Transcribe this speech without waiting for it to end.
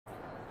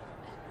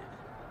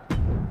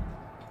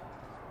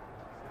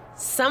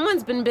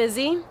Someone's been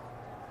busy.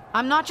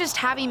 I'm not just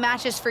having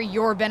matches for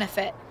your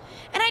benefit.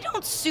 And I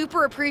don't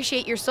super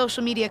appreciate your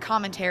social media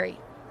commentary.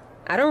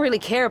 I don't really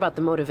care about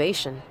the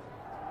motivation.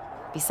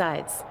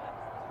 Besides,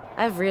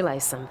 I've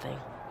realized something.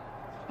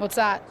 What's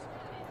that?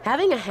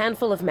 Having a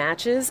handful of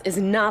matches is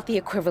not the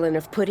equivalent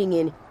of putting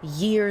in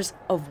years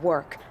of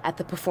work at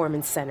the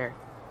Performance Center.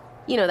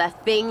 You know,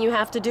 that thing you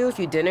have to do if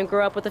you didn't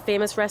grow up with a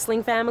famous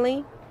wrestling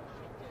family?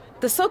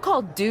 The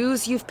so-called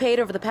dues you've paid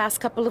over the past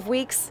couple of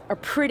weeks are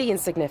pretty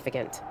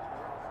insignificant.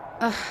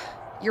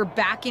 You're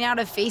backing out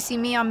of facing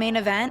me on main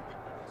event?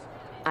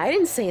 I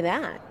didn't say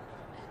that.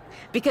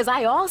 Because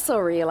I also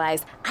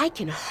realized I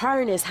can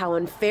harness how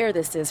unfair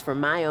this is for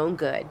my own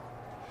good.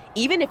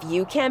 Even if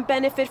you can't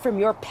benefit from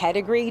your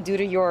pedigree due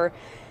to your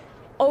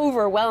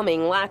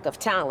overwhelming lack of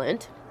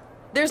talent,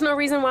 there's no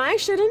reason why I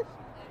shouldn't.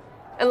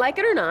 And like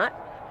it or not,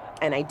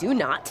 and I do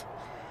not,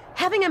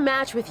 having a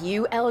match with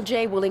you,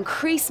 LJ, will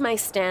increase my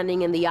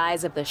standing in the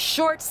eyes of the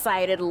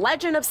short-sighted,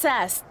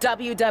 legend-obsessed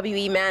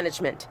WWE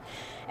management.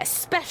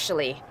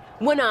 Especially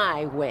when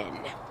I win.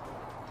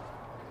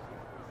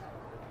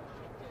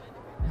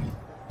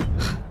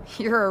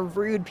 You're a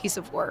rude piece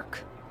of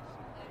work.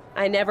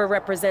 I never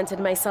represented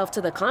myself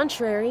to the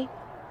contrary,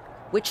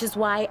 which is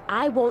why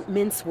I won't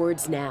mince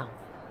words now.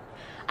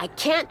 I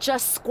can't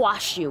just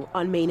squash you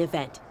on main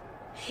event.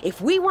 If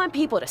we want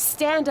people to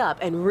stand up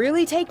and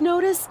really take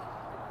notice,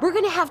 we're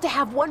gonna have to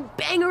have one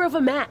banger of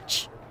a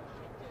match.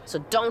 So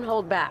don't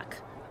hold back.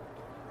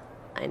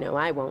 I know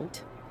I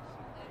won't.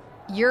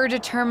 You're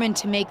determined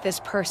to make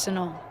this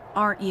personal,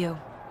 aren't you?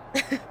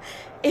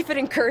 If it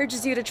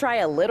encourages you to try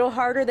a little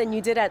harder than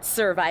you did at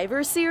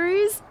Survivor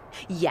Series,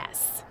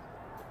 yes.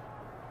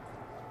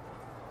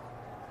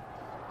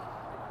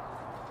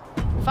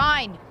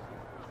 Fine.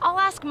 I'll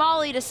ask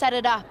Molly to set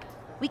it up.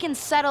 We can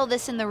settle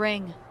this in the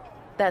ring.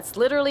 That's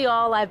literally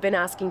all I've been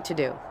asking to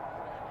do.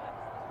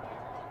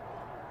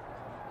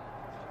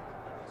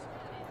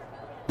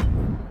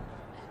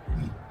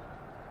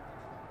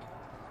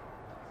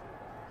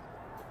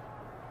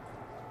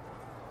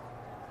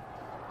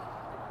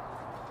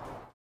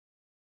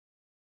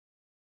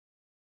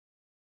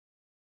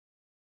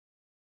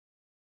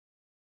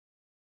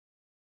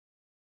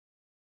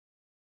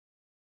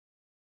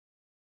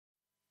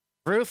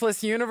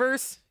 Ruthless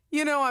Universe?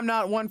 You know I'm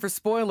not one for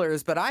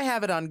spoilers, but I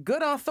have it on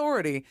good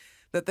authority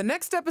that the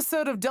next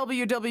episode of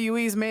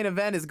WWE's main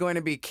event is going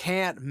to be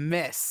can't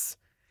miss.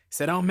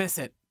 So don't miss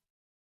it.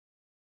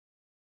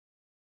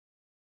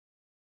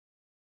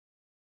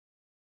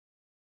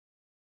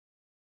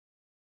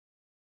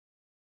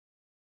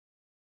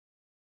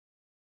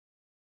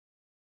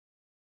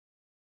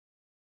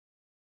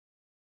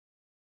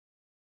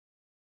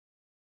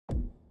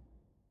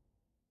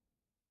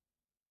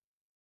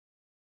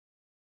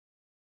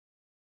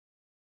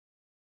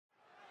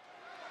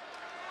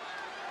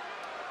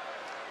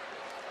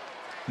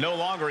 No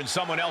longer in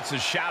someone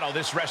else's shadow,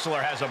 this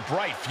wrestler has a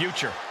bright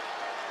future.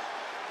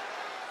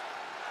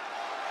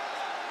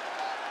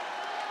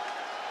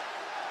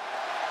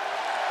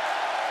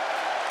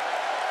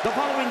 The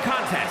following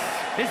contest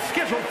is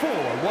scheduled for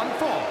one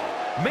fall.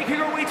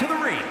 Making her way to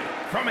the ring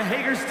from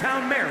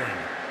Hagerstown,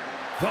 Maryland,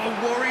 the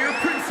Warrior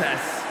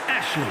Princess,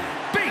 Ashley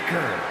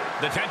Baker.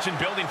 The tension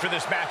building for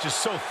this match is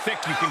so thick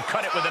you can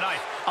cut it with a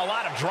knife. A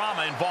lot of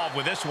drama involved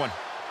with this one.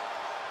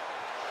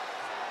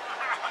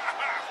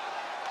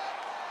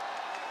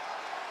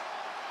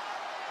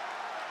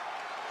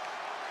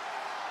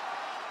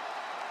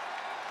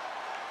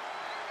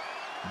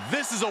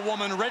 This is a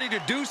woman ready to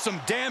do some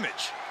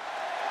damage.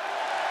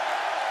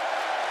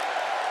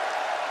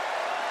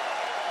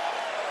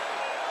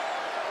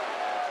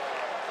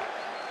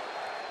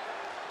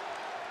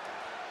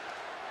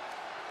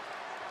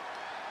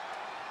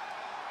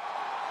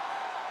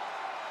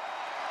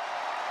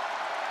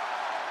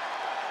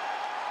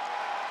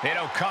 They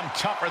don't come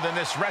tougher than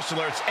this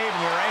wrestler. It's Ava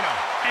Moreno.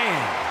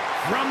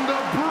 And from the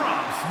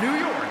Bronx, New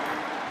York,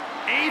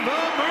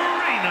 Ava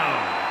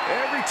Moreno.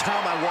 Every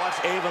time I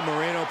watch Ava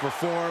Moreno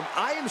perform,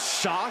 I am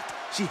shocked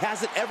she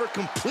hasn't ever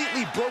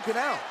completely broken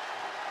out.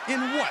 In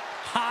what,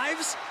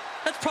 hives?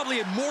 That's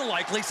probably more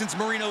likely since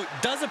Moreno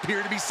does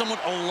appear to be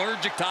somewhat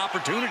allergic to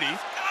opportunities.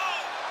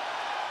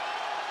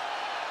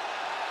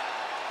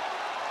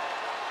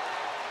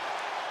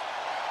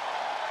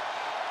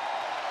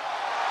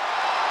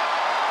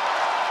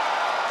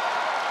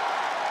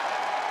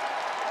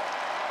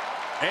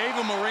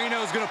 Ava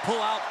Moreno is going to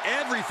pull out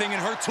everything in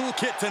her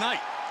toolkit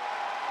tonight.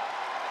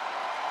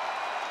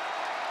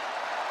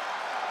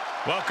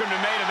 Welcome to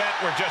main event,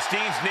 where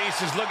Justine's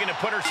niece is looking to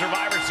put her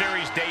Survivor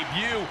Series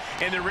debut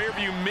in the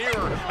rearview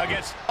mirror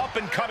against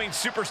up-and-coming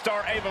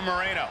superstar Ava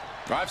Moreno.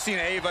 I've seen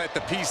Ava at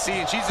the PC,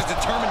 and she's as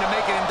determined to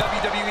make it in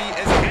WWE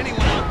as anyone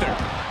out there.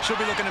 She'll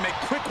be looking to make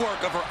quick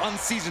work of her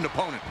unseasoned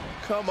opponent.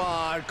 Come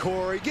on,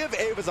 Corey, give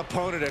Ava's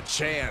opponent a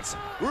chance.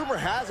 Rumor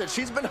has it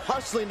she's been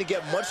hustling to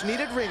get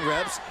much-needed ring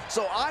reps,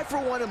 so I, for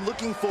one, am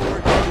looking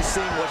forward to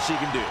seeing what she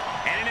can do.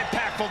 And an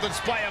impactful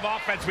display of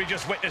offense we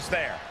just witnessed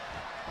there.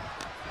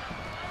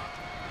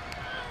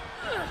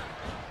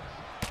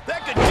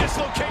 That could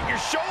dislocate dislocate your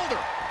shoulder.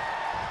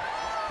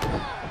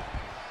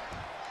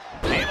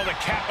 Able to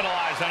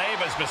capitalize on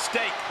Ava's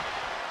mistake.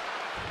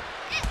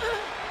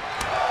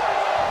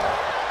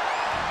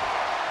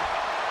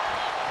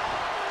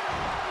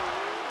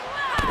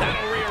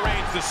 That'll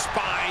rearrange the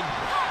spine.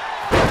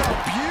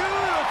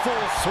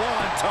 Beautiful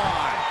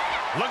swanton.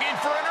 Looking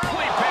for an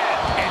early pin,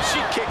 and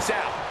she kicks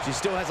out. She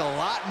still has a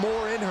lot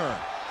more in her.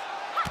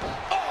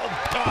 Oh,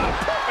 God,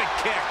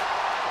 perfect kick.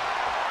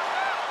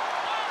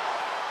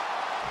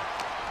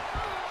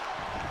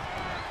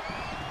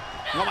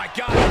 Oh, my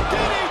God,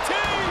 DDT!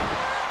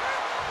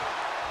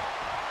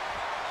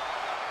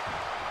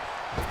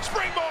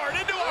 Springboard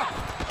into a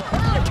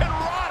Hurricane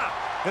Rana.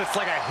 It's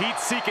like a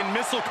heat-seeking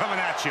missile coming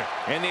at you.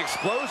 And the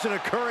explosion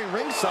occurring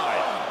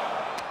ringside.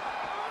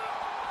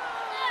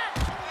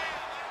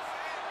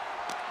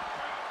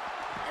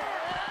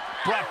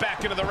 Brought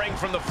back into the ring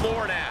from the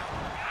floor now.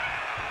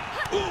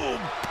 Ooh.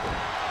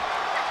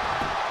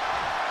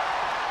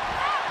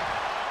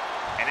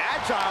 An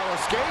agile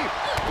escape.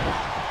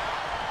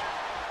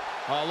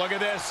 Oh, look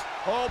at this.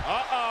 Oh,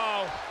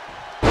 uh-oh.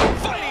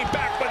 Fighting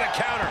back with a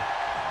counter.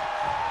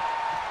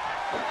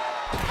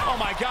 Oh,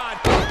 my God.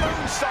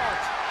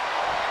 Moonsault.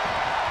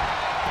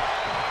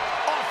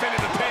 Off into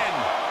the pin.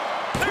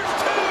 There's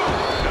two.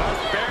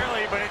 Just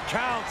barely, but it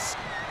counts.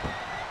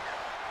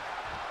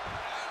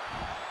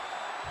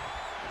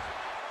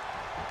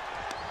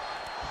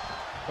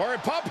 Or a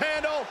pump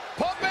handle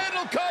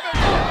coming.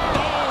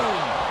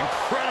 Boom!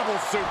 Incredible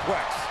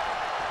suplex.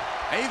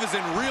 Ava's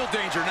in real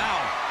danger now.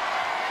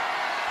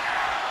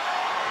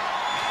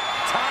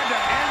 Time to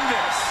end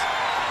this.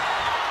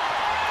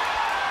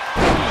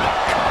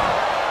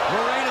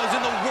 Moreno's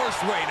in the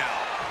worst way now.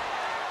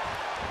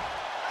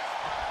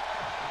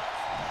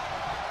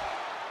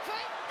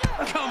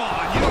 Come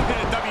on, you don't hit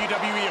a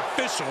WWE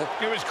official.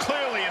 It was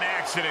clearly an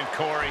accident,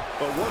 Corey.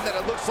 But one that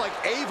it looks like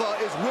Ava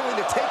is willing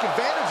to take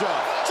advantage of.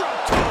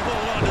 Drop toe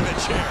hold onto the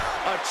chair.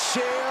 A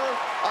chair,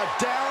 a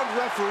downed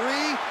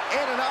referee,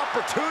 and an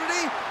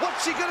opportunity.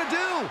 What's she gonna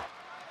do?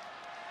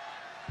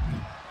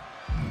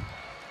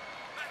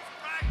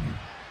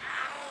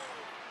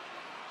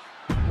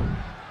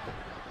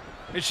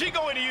 Is she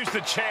going to use the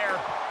chair?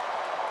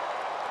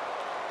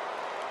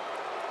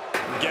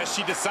 Guess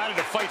she decided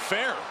to fight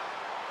fair.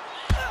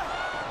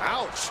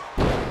 Ouch.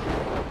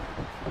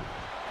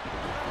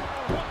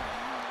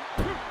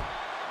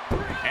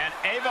 And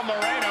Ava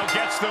Moreno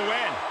gets the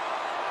win.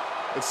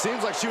 It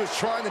seems like she was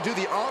trying to do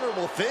the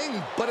honorable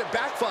thing, but it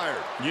backfired.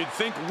 You'd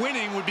think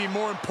winning would be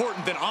more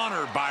important than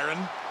honor, Byron.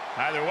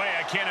 Either way,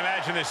 I can't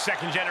imagine this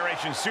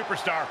second-generation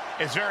superstar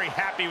is very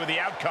happy with the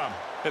outcome.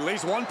 At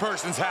least one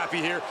person's happy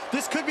here.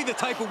 This could be the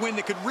type of win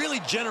that could really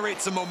generate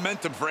some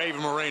momentum for Ava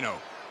Moreno.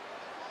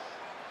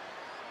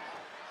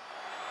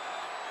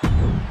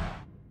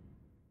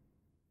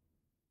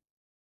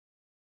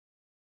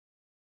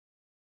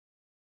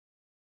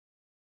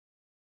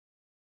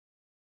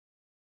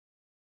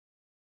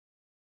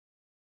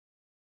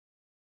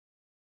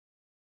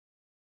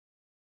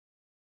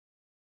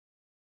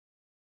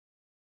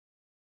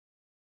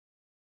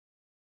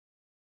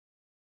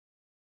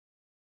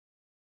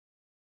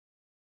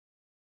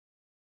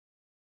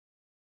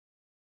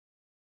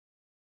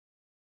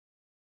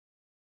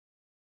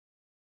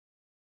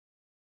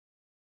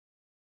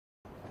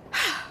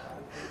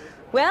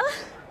 Well,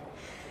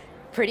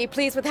 pretty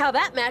pleased with how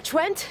that match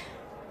went.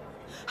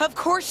 Of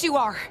course you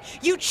are.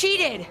 You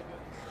cheated.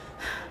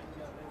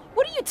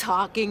 What are you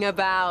talking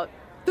about?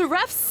 The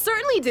refs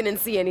certainly didn't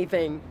see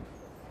anything.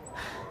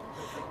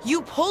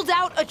 You pulled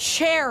out a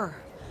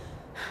chair.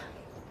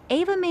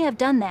 Ava may have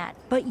done that,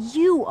 but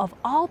you, of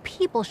all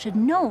people, should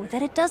know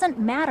that it doesn't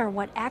matter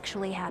what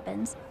actually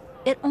happens.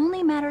 It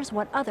only matters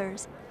what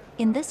others,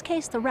 in this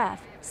case the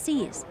ref,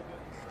 sees,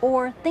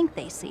 or think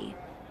they see.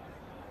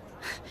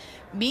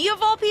 Me,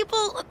 of all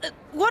people?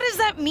 What does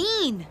that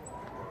mean?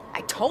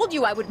 I told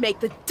you I would make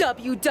the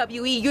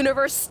WWE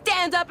Universe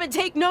stand up and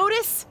take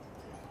notice.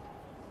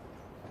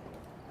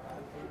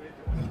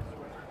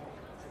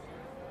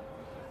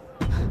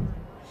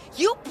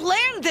 You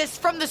planned this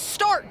from the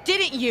start,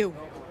 didn't you?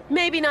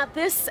 Maybe not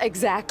this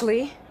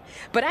exactly,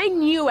 but I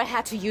knew I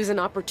had to use an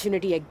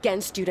opportunity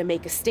against you to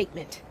make a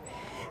statement.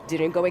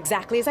 Didn't go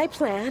exactly as I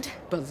planned,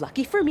 but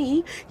lucky for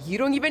me, you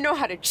don't even know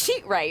how to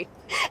cheat right.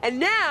 And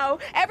now,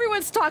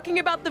 everyone's talking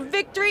about the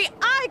victory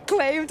I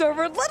claimed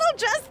over little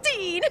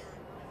Justine.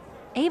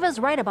 Ava's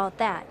right about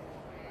that.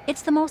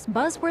 It's the most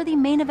buzzworthy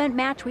main event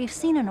match we've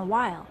seen in a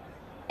while.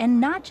 And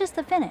not just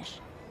the finish.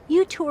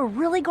 You two are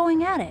really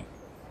going at it.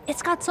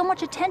 It's got so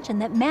much attention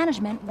that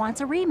management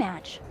wants a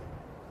rematch.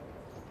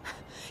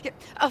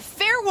 A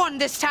fair one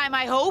this time,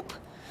 I hope.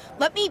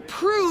 Let me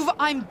prove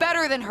I'm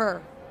better than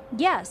her.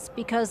 Yes,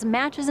 because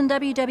matches in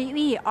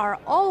WWE are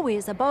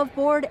always above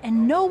board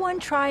and no one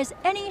tries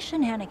any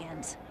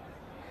shenanigans.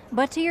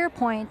 But to your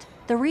point,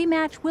 the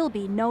rematch will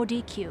be no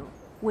DQ,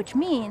 which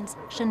means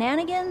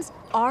shenanigans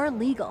are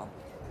legal.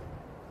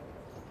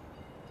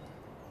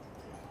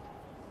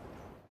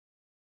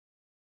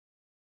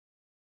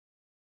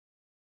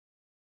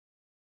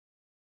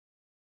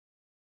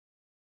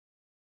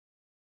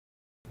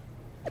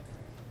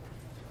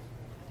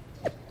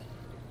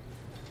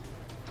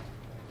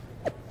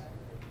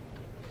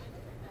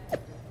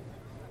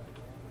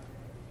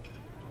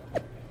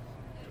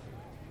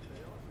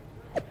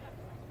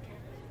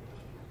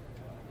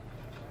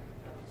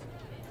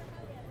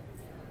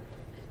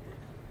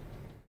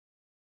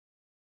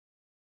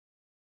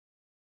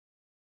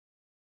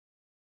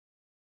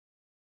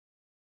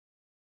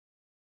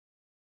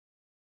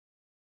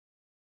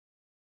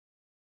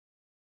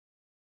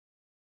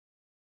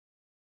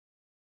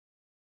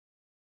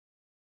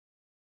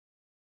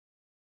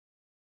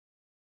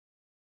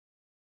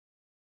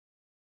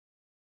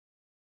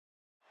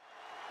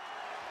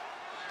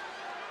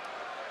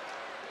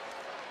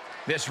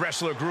 This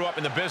wrestler grew up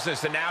in the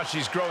business, and now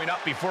she's growing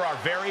up before our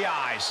very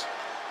eyes.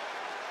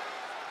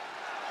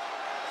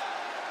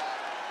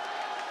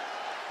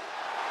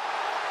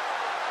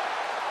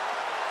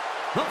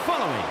 The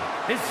following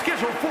is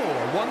scheduled for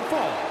one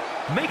fall.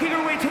 Making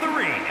her way to the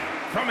ring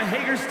from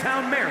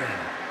Hagerstown, Maryland,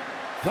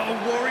 the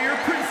Warrior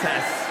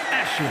Princess,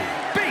 Ashley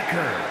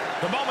Baker.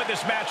 The moment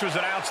this match was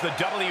announced, the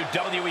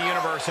WWE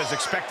Universe has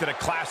expected a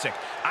classic.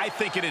 I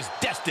think it is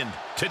destined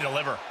to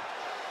deliver.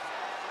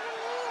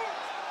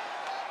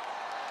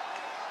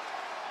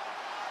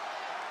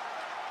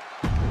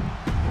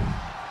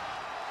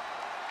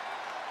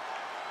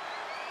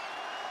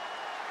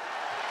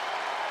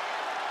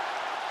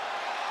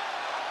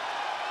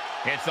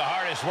 It's the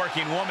hardest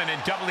working woman in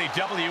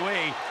WWE,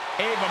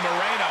 Ava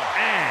Moreno.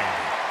 And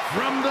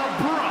from the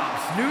Bronx,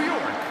 New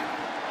York,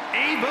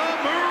 Ava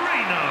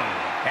Moreno.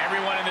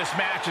 Everyone in this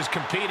match is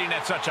competing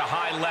at such a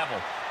high level.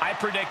 I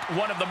predict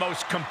one of the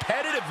most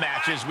competitive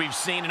matches we've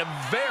seen in a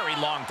very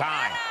long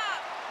time.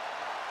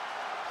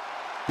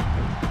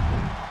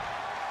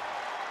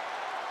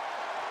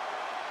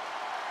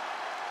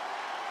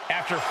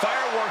 After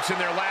fireworks in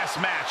their last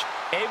match,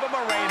 Ava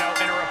Moreno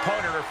and her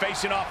opponent are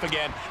facing off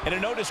again in a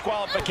no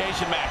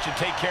disqualification match and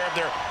take care of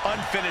their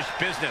unfinished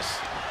business.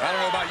 I don't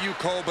know about you,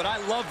 Cole, but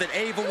I love that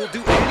Ava will do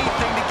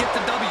anything to get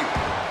the W.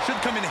 Should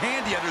come in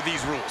handy under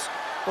these rules,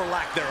 or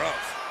lack thereof.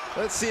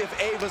 Let's see if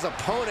Ava's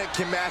opponent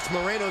can match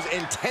Moreno's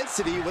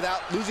intensity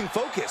without losing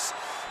focus.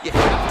 You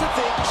have to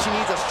think she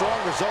needs a strong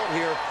result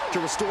here to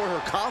restore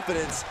her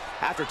confidence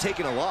after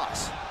taking a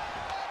loss.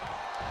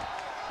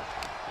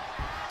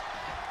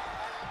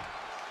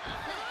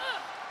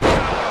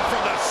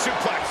 From the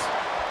suplex.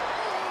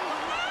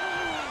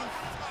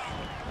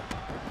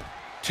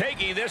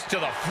 Taking this to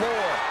the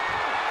floor.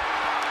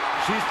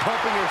 She's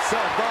pumping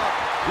herself up,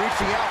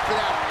 reaching out for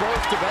that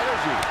burst of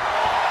energy.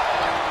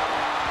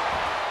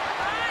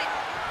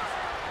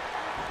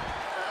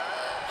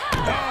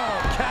 Oh,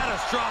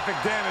 catastrophic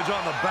damage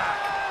on the back.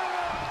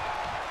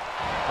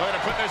 We're going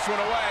to put this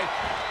one away.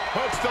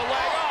 Hooks the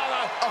leg.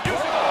 Using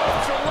the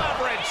hooks for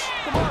leverage.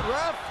 Come on,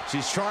 ref.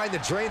 She's trying to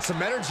drain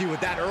some energy with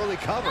that early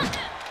cover.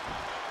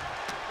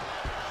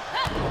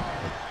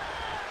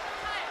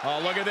 Oh,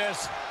 look at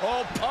this.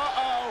 Oh,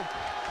 uh-oh.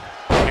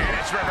 And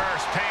it's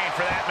reverse pain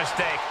for that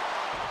mistake.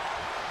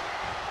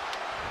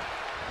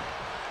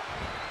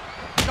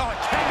 Oh, a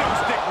kendo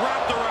stick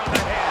wrapped around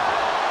the head.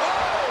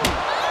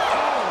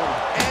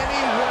 Oh,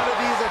 any one of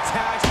these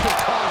attacks could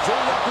cause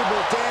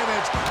irreparable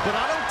damage, but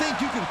I don't think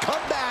you can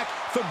come back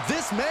from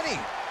this many.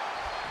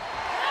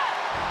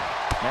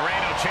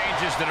 Moreno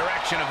changes the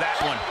direction of that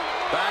one.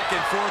 Back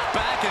and forth,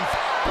 back and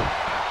forth.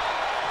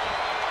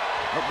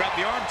 Oh, got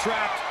the arm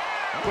trapped.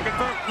 Looking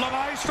for La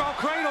Maestro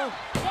cradle.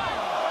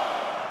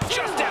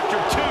 Just after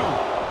two.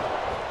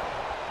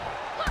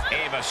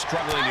 Ava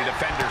struggling to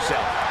defend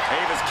herself.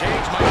 Ava's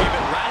cage might be a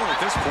bit rattled at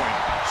this point.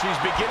 She's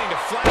beginning to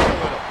flag a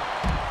little.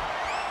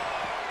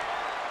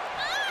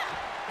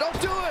 Don't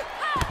do it.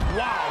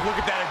 Wow, look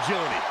at that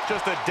agility.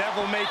 Just a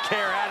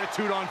devil-may-care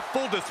attitude on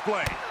full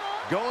display.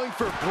 Going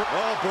for,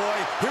 oh boy,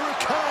 here it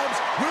comes.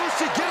 Will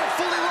she get it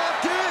fully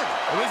locked in?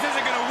 Well, this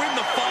isn't going to win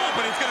the fall,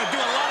 but it's going to do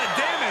a lot of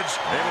damage.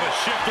 Able to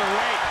shift her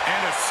weight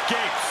and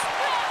escapes.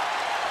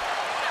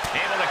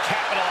 Able to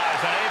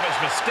capitalize on Ava's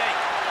mistake.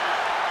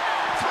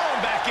 Thrown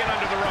back in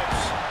under the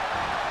ropes.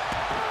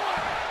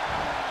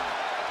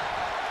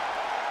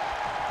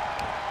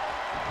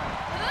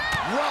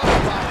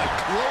 Rocked by a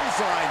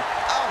clothesline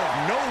out of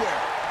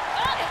nowhere.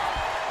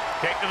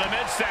 Kick to the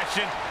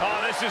midsection.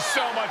 Oh, this is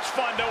so much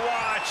fun to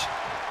watch.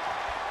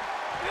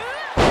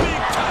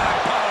 Big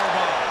time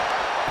powerbomb.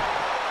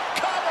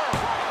 Cover.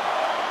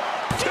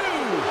 Two.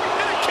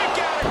 And a kick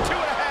out at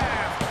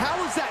 2.5. How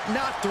is that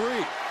not 3?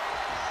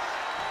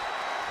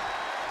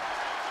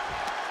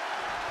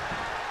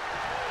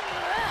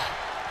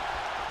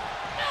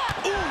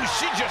 Ooh,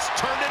 she just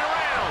turned it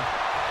around.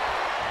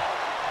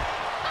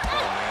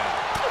 Oh, man.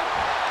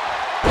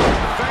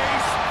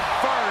 Face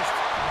first.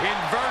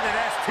 Inverted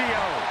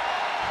STO.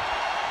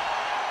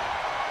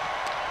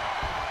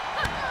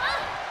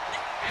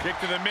 Kick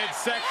to the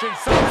midsection.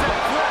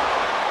 Sunset flip.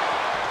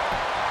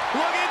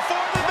 Looking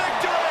for the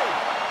victory.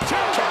 2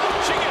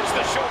 count. She gets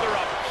the shoulder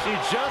up. She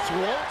just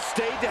won't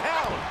stay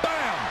down.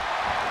 Bam.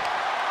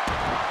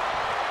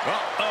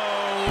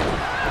 Uh-oh.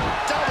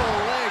 Double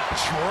leg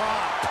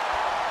drop.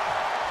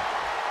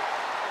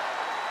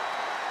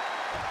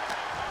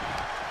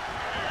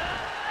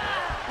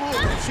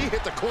 Ooh, she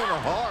hit the corner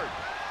hard.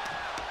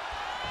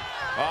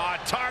 Oh,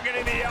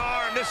 targeting the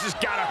arm. This has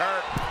got to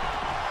hurt.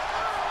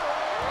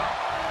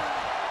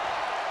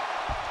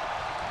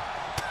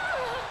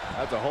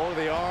 At the hold of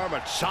the arm,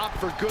 a chop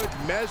for good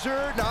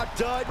measure. Not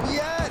done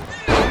yet.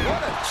 What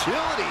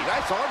agility.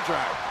 Nice arm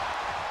drag.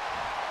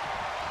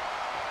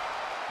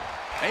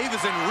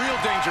 Ava's in real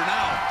danger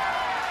now.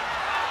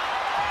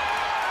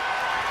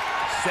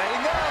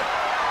 Setting up.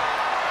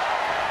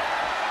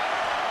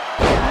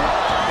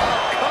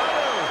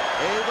 Cutter.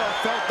 Ava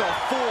felt the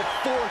full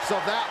force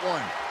of that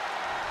one.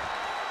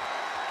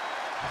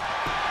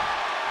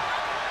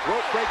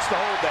 Rope breaks the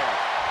hold there.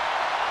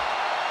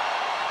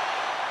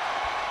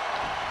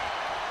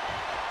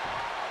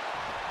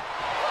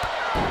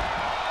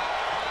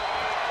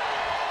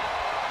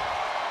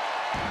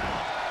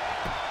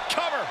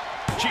 Cover.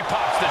 She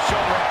pops the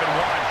shoulder up and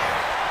one.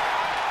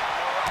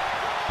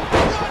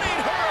 Running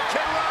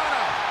Hurricane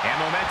Rana. And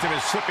momentum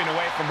is slipping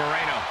away from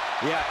Moreno.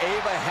 Yeah,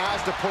 Ava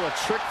has to pull a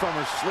trick from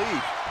her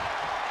sleeve.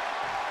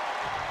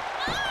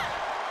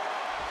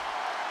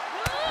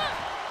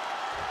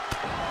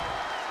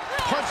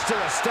 Punch to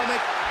the stomach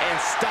and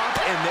stop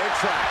in their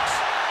tracks.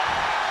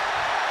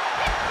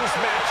 This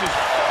match is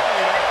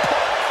falling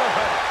apart for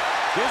her.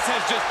 This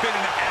has just been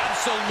an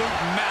absolute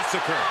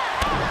massacre.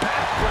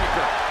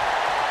 Backbreaker.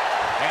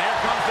 And here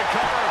comes the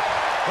cover.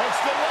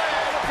 Hooks the leg.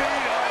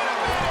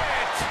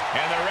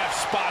 And the ref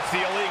spots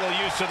the illegal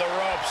use of the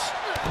ropes.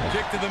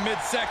 Kick to the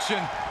midsection.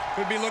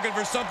 Could be looking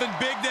for something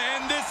big to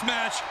end this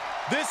match.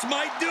 This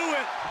might do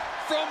it.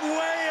 From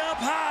way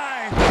up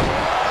high.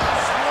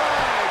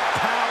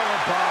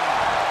 Powerbomb.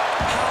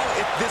 How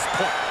at this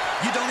point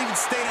you don't even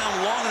stay down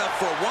long enough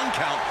for a one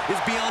count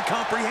is beyond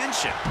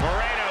comprehension.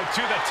 Moreno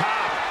to the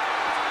top.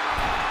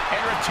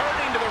 And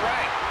returning to the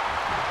right.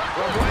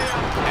 From way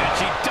up. And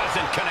she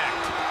doesn't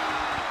connect.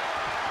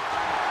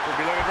 Could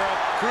be looking for a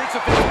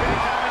crucifix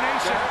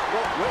combination.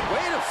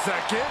 Wait a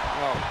second.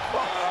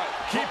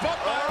 Keep up,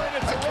 Byron.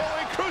 It's a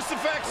rolling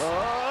crucifix.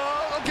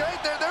 Okay,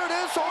 there it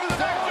is. Hold it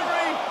down.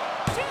 Victory.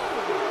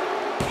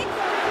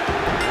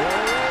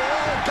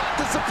 Got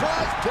the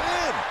surprise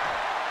pin.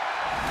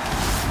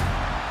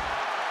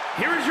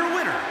 Here is your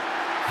winner,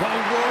 the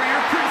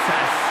Warrior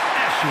Princess,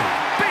 Ashley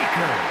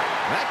Baker.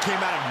 That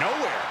came out of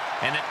nowhere.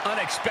 And an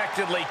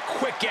unexpectedly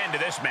quick end to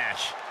this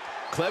match.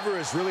 Clever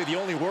is really the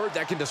only word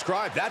that can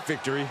describe that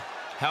victory.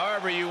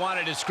 However you want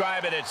to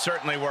describe it, it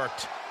certainly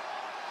worked.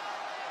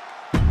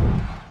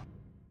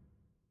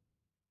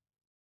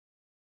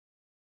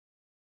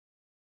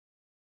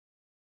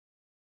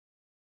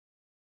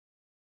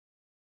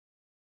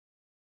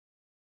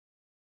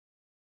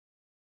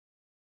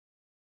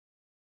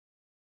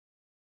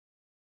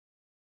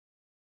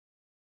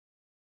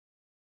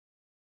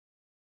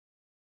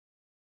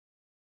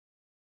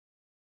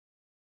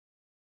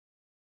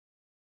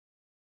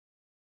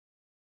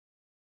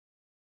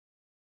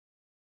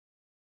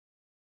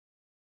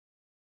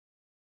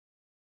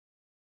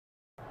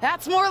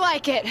 That's more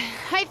like it.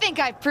 I think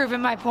I've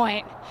proven my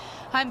point.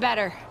 I'm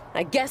better.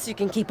 I guess you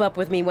can keep up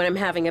with me when I'm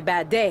having a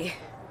bad day.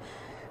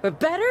 But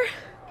better?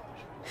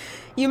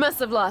 You must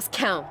have lost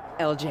count,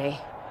 LJ.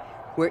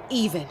 We're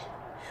even.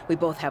 We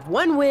both have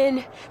one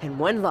win and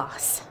one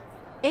loss.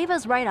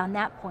 Ava's right on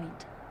that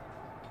point.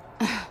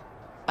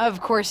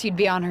 Of course you'd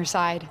be on her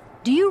side.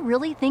 Do you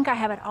really think I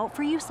have it out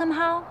for you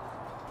somehow?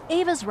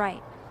 Ava's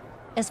right.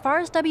 As far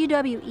as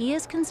WWE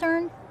is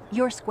concerned,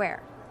 you're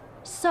square.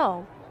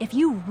 So, if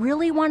you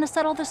really want to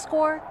settle the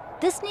score,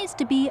 this needs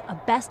to be a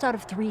best out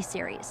of 3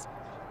 series.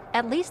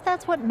 At least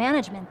that's what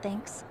management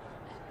thinks.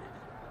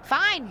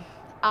 Fine.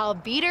 I'll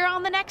beat her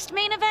on the next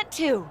main event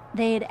too.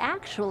 They'd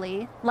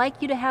actually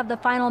like you to have the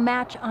final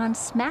match on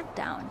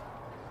SmackDown.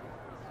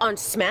 On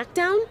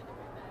SmackDown?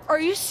 Are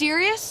you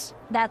serious?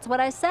 That's what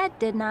I said,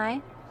 didn't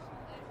I?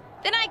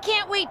 Then I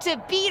can't wait to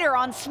beat her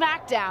on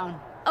SmackDown.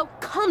 Oh,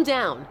 calm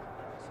down.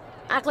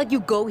 Act like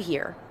you go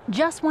here.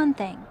 Just one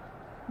thing.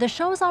 The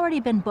show's already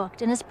been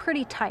booked and is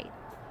pretty tight.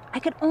 I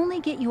could only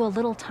get you a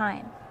little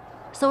time.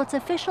 So it's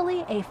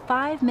officially a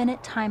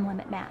 5-minute time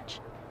limit match.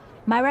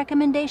 My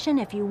recommendation,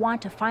 if you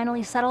want to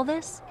finally settle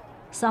this,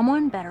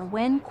 someone better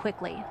win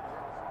quickly.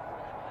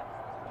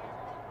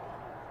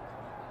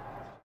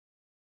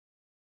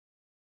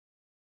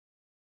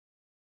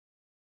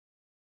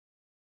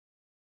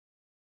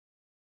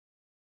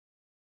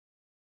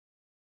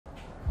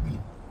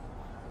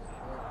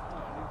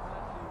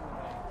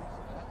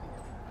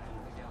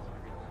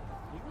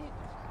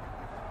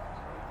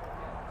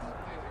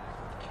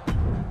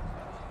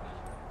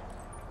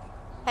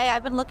 Hey,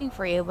 I've been looking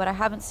for you, but I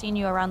haven't seen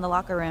you around the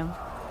locker room.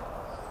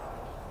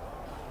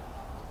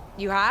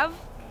 You have?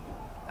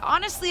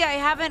 Honestly, I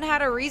haven't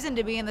had a reason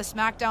to be in the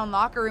SmackDown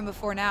locker room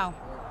before now.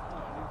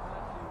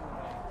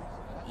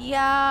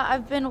 Yeah,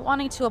 I've been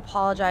wanting to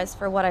apologize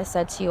for what I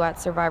said to you at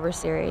Survivor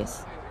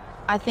Series.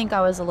 I think I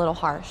was a little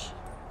harsh.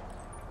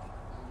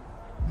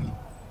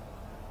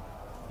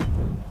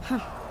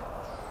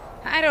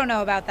 I don't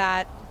know about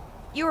that.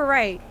 You were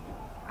right.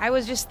 I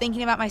was just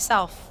thinking about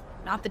myself,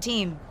 not the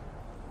team.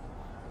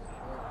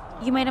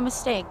 You made a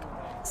mistake.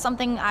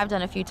 Something I've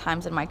done a few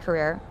times in my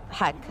career.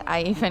 Heck,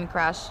 I even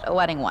crashed a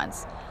wedding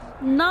once.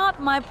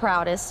 Not my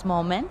proudest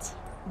moment,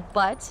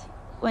 but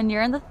when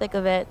you're in the thick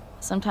of it,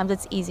 sometimes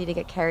it's easy to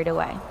get carried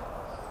away.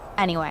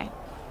 Anyway,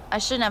 I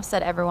shouldn't have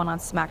said everyone on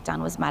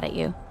SmackDown was mad at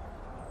you.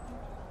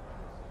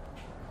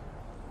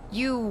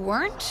 You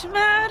weren't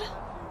mad?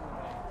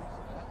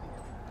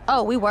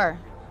 Oh, we were.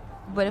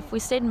 But if we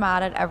stayed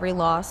mad at every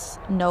loss,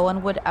 no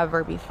one would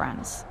ever be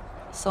friends.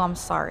 So I'm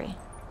sorry.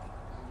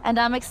 And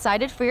I'm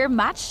excited for your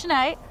match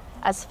tonight.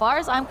 As far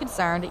as I'm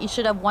concerned, you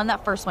should have won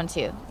that first one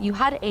too. You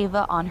had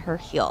Ava on her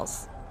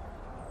heels.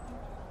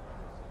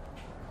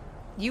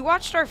 You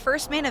watched our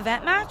first main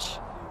event match?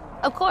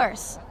 Of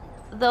course.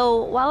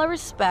 Though, while I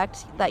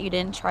respect that you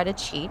didn't try to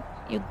cheat,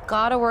 you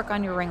gotta work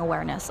on your ring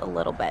awareness a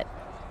little bit.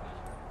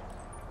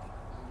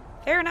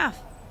 Fair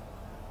enough.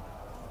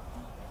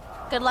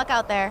 Good luck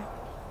out there.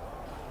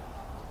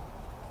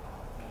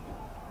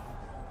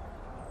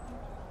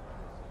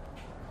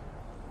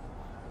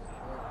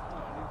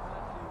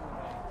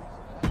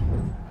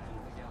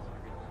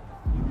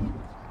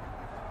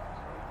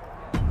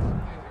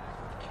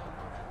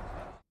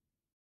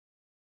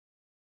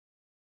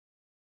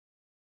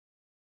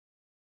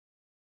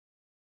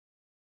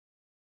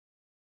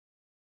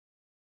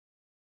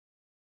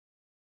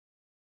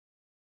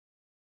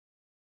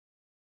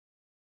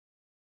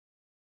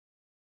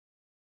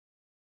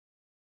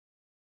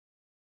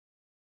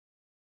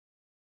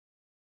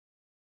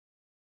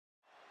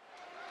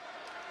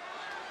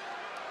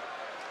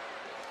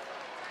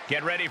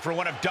 Get ready for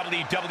one of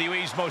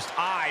WWE's most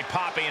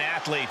eye-popping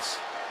athletes.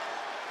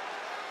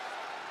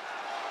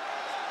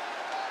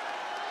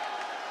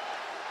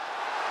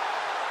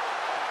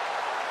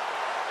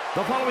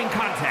 The following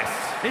contest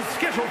is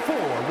scheduled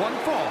for one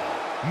fall.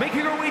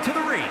 Making her way to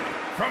the ring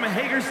from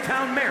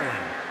Hagerstown, Maryland,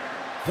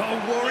 the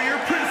Warrior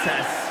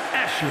Princess,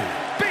 Ashley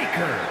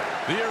Baker.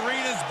 The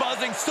arena's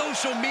buzzing,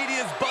 social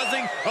media's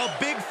buzzing, a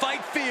big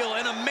fight feel,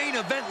 and a main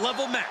event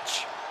level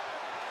match.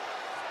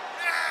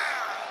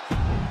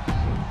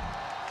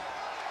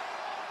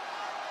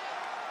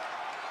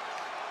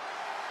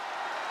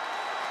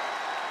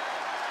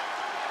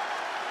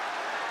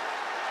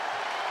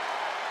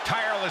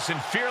 Tireless and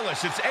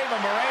fearless, it's Ava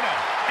Moreno.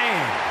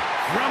 And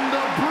from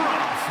the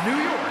Bronx, New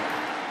York,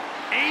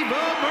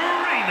 Ava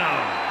Moreno.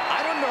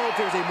 I don't know if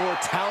there's a more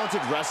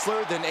talented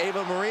wrestler than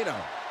Ava Moreno.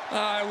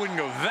 I wouldn't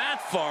go that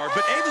far,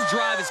 but Ava's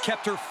drive has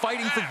kept her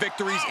fighting for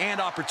victories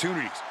and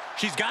opportunities.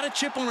 She's got a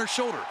chip on her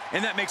shoulder,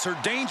 and that makes her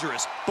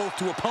dangerous both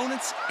to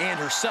opponents and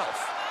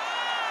herself.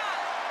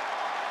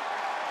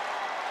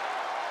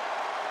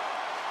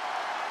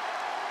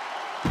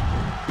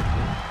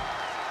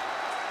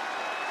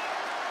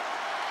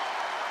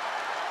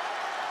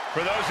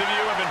 For those of you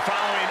who have been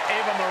following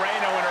Ava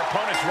Moreno and her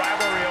opponent's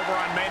rivalry over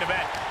on Main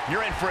Event,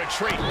 you're in for a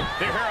treat.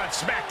 They're here on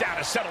SmackDown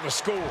to settle the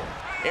score.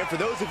 And for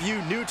those of you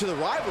new to the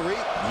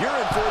rivalry, you're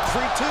in for a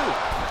treat too.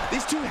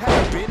 These two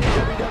haven't been in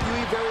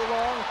WWE very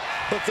long,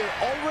 but they're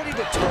already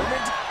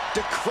determined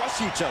to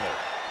crush each other.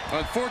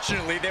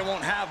 Unfortunately, they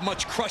won't have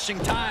much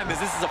crushing time as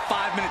this is a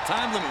 5-minute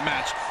time limit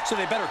match, so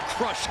they better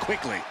crush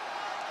quickly.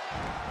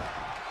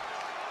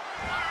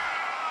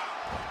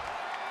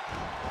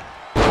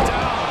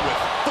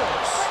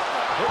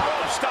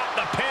 Stop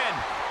the pin.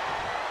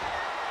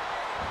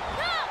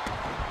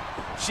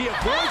 She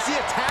avoids the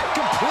attack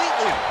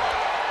completely.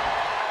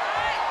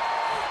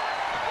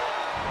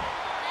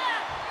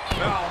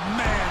 Oh,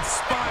 man,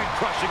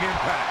 spine-crushing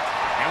impact.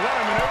 And what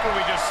a maneuver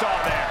we just saw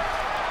there.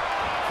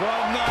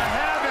 From the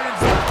heavens,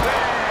 a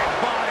big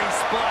body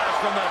splash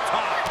from the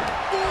top.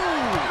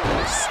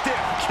 Ooh,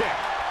 stiff kick.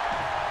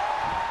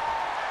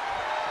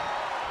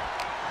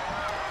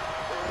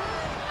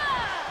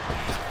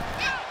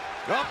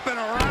 Up and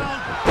around.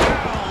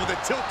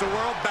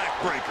 Tilt-the-world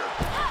backbreaker.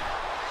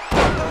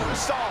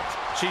 Moonsault.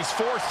 She's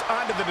forced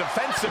onto the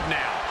defensive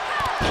now.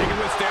 She can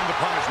withstand the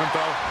punishment,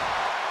 though.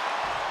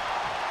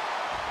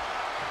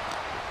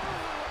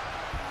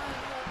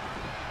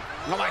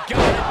 Oh, my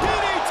God.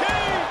 DDT!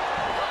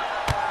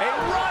 A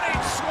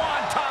running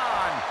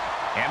swanton.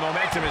 And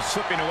momentum is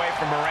slipping away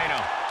from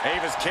Moreno.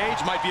 Ava's cage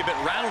might be a bit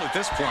rattled at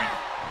this point.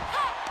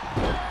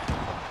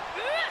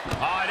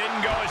 Oh, it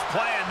didn't go as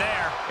planned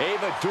there.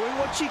 Ava doing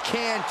what she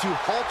can to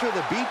halter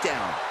the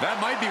beatdown. That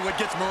might be what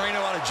gets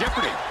Moreno out of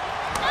jeopardy.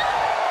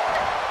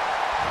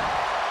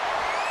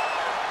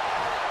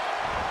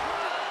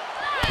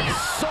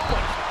 So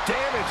much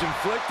damage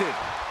inflicted.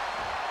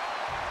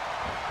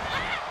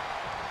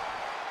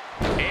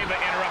 Ava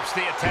interrupts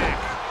the attack.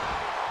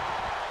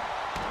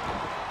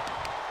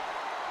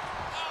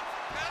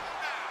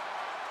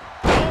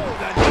 Oh,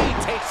 the knee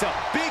takes a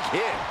big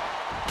hit.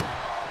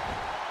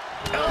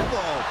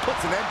 Elbow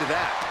puts an end to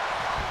that.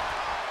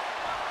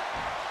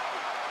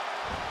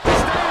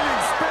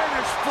 Standing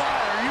Spanish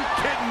fly, are you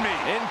kidding me?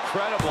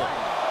 Incredible.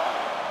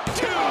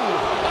 2.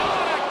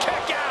 Oh,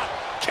 kick out.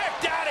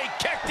 Kicked out, he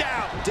kicked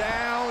out.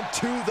 Down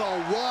to the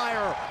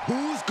wire.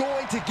 Who's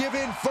going to give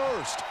in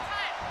first?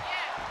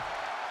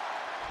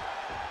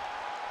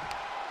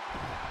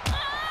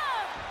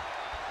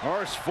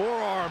 Harsh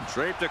forearm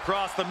draped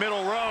across the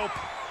middle rope.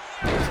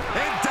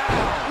 And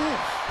down. Oof.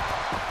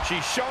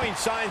 She's showing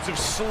signs of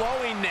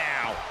slowing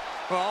now.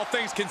 Well, all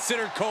things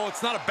considered, Cole,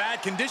 it's not a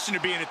bad condition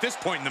to be in at this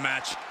point in the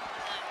match.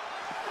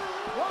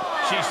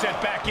 She's sent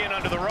back in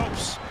under the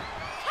ropes.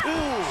 Ooh.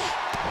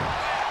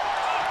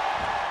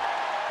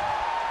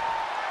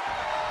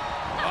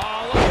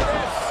 Oh, look at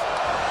this.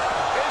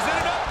 Is it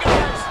enough,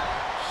 guys?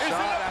 Is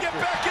it enough to get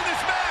back in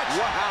this match?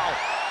 Wow.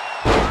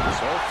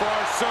 So far,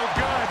 so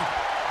good.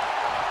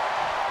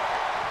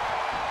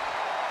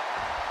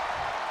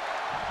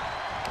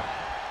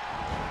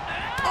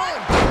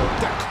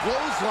 The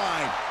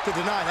clothesline to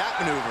deny that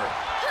maneuver.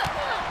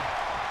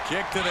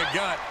 Kick to the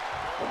gut.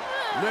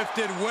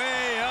 Lifted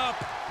way up.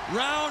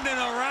 Round and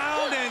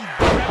around and...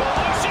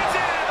 Revolution's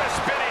in the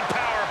spinning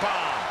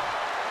powerbomb.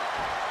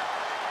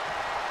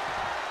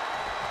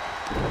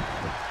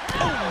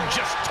 Oh,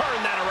 just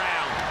turn that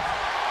around.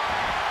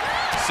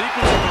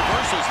 Sequence of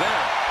reversals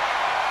there.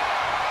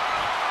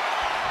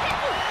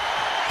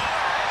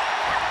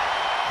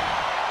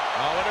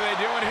 Oh, what are they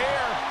doing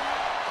here?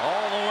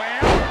 All the way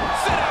out.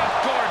 Sit-out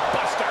gourd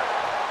buster.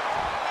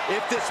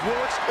 If this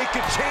works, it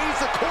could change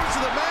the course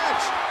of the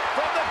match.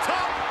 From the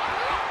top.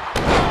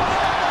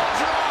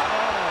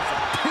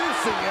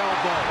 Piercing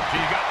elbow. She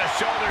got the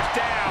shoulders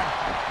down.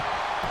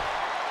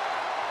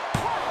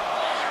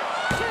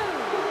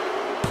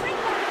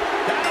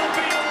 That'll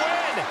be a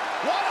win.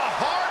 What a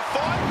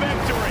hard-fought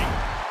victory.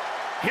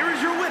 Here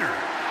is your winner,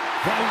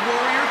 the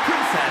Warrior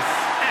Princess,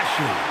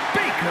 Ashley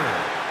Baker.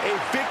 A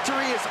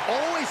victory is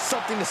always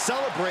something to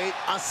celebrate,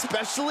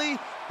 especially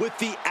with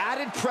the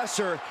added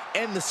pressure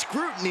and the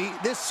scrutiny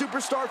this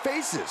superstar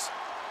faces.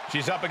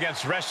 She's up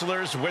against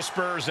wrestlers,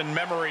 whisperers, and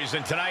memories,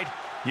 and tonight,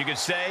 you could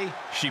say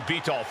she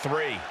beat all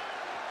three.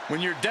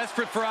 When you're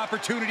desperate for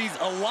opportunities,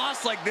 a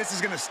loss like this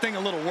is going to sting a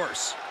little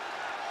worse.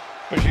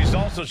 But she's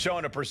also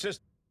shown a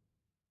persistent...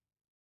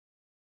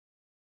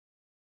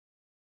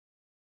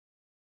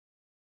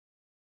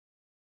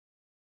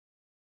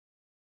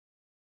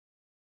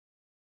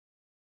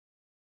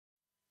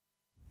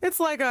 It's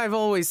like I've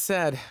always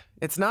said,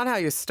 it's not how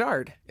you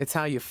start, it's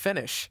how you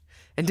finish.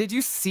 And did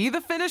you see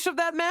the finish of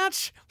that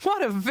match?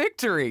 What a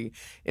victory!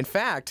 In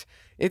fact,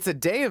 it's a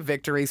day of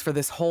victories for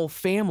this whole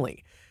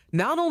family.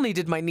 Not only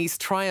did my niece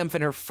triumph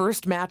in her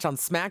first match on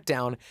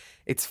SmackDown,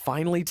 it's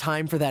finally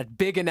time for that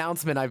big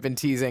announcement I've been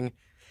teasing.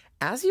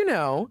 As you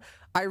know,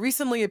 I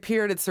recently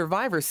appeared at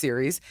Survivor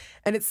Series,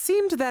 and it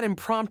seemed that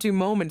impromptu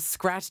moment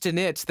scratched an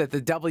itch that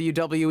the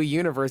WWE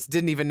Universe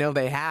didn't even know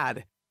they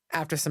had.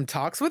 After some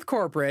talks with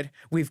corporate,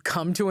 we've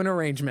come to an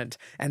arrangement,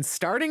 and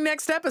starting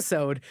next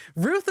episode,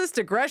 Ruthless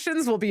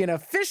Digressions will be an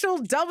official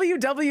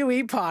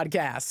WWE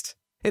podcast.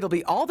 It'll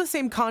be all the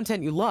same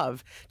content you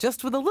love,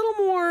 just with a little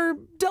more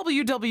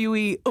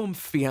WWE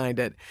oomph behind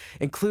it,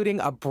 including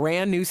a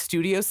brand new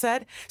studio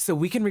set so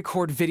we can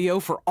record video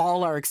for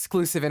all our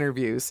exclusive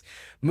interviews.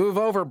 Move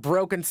over,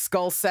 Broken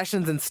Skull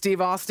Sessions and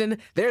Steve Austin.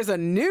 There's a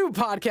new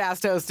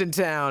podcast host in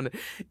town,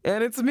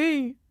 and it's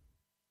me.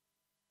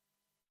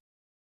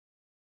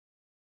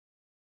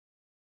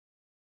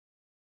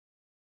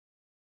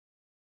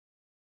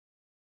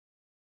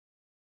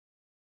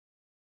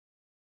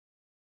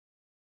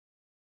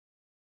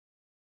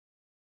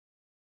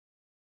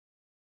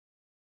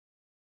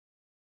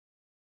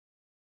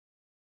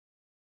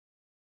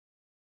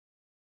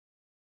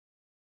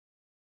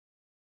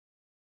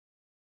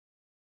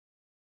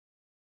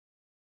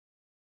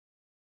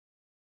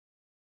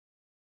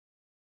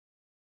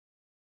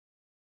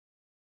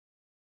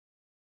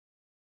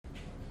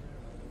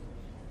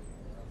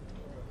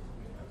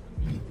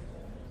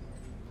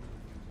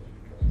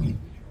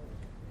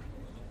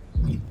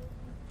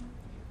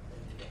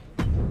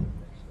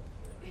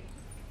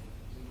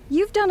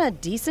 You've done a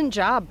decent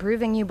job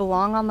proving you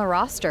belong on the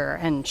roster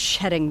and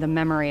shedding the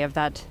memory of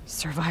that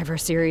Survivor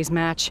Series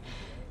match.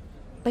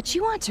 But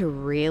you want to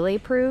really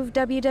prove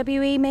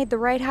WWE made the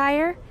right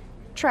hire?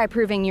 Try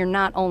proving you're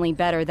not only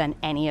better than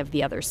any of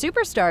the other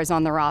superstars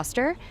on the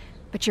roster,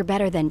 but you're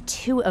better than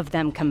 2 of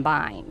them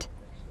combined.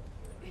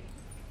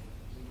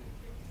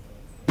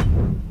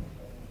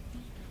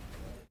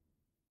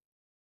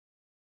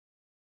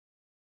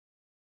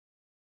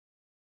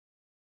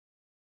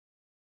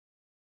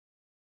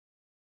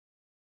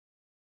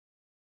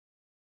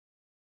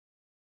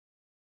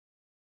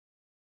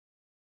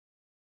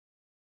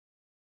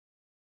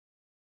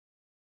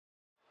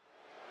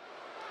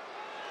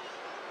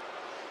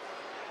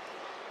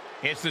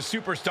 It's the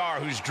superstar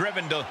who's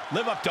driven to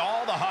live up to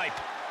all the hype.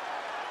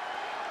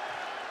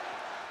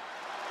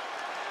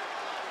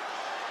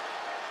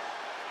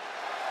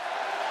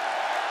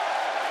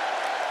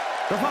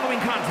 The following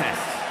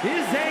contest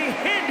is a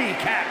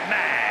handicap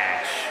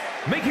match.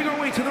 Making her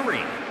way to the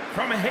ring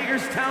from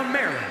Hagerstown,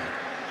 Maryland,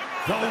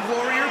 the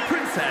Warrior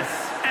Princess,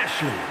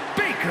 Ashley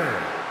Baker.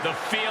 The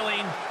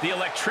feeling, the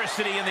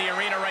electricity in the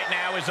arena right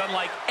now is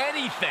unlike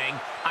anything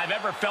I've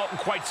ever felt in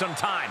quite some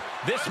time.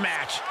 This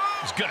match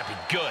is gonna be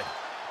good.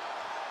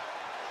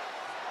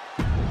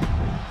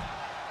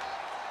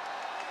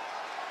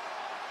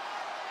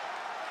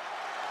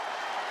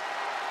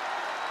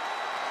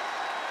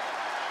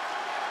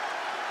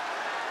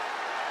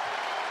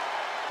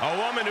 A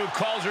woman who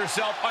calls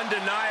herself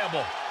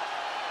undeniable.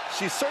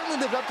 She's certainly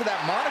lived up to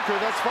that moniker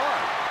thus far.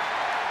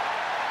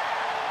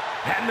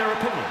 And their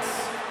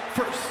opponents,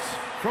 first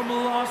from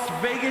Las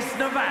Vegas,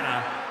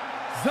 Nevada,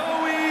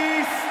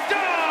 Zoe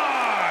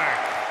Stark.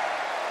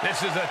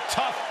 This is a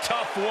tough,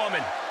 tough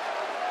woman.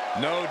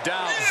 No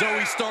doubt,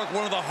 Zoe Stark,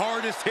 one of the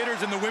hardest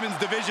hitters in the women's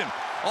division.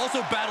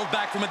 Also battled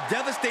back from a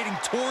devastating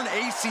torn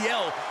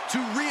ACL to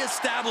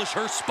reestablish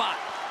her spot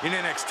in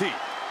NXT.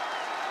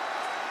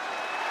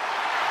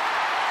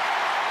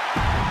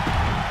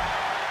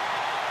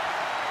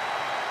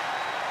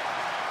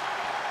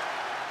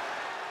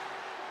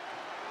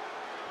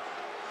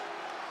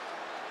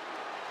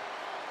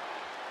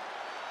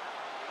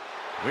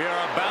 We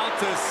are about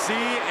to see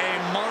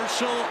a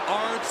martial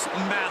arts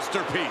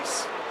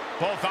masterpiece.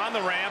 Both on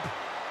the ramp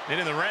and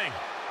in the ring.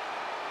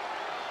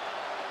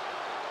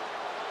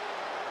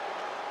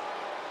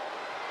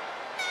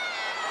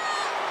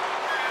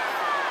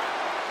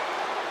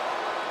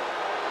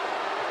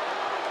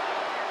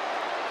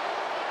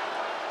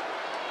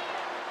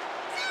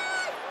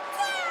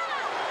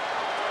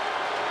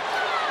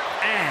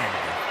 And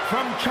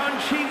from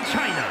Chongqing,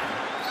 China,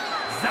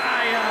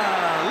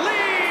 Xia Li.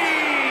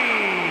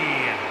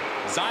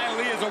 Xia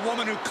Li is a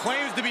woman who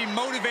claims to be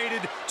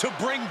motivated to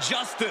bring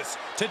justice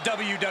to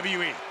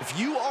WWE. If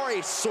you are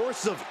a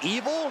source of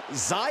evil,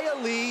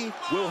 Xia Li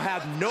will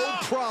have no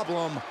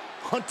problem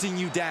hunting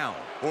you down.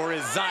 Or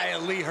is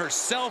Xia Li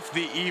herself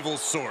the evil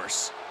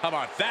source? How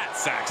about that,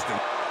 Saxton?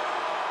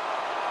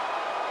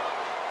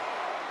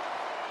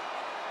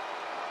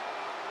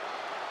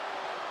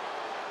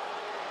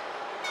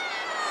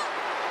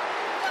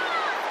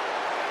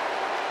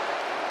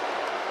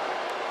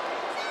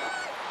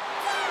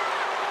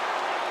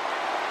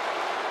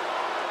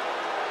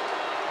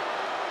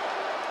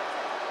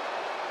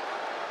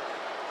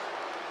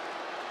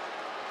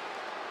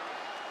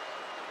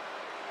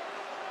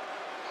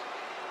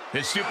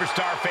 This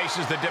superstar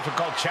faces the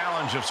difficult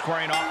challenge of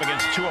squaring off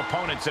against two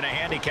opponents in a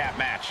handicap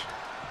match.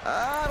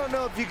 I don't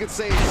know if you could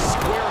say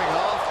squaring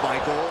off,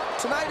 Michael.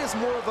 Tonight is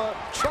more of a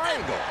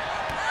triangle.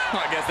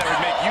 Well, I guess that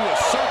would make you a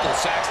circle,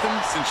 Saxton,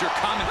 since your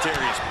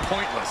commentary is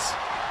pointless.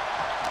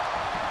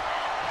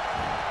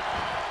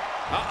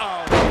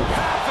 Uh-oh.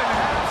 Half and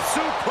half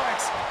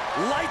suplex.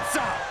 Lights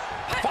up.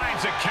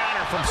 Finds a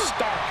counter from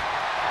Stark.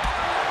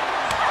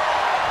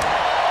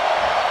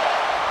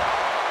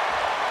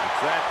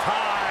 It's that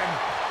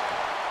time.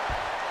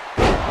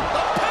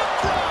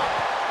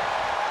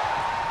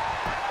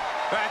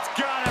 That's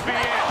gotta be it.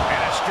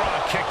 And a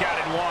strong kick out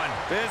at one.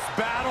 This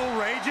battle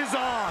rages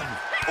on.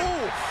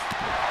 Oof.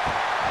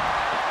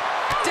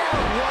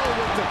 Down low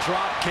with the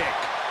drop kick.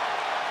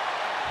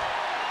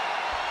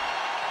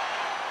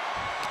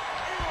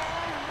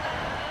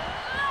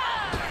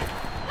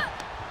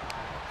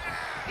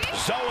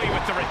 Zoe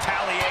with the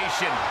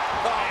retaliation.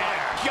 Oh, my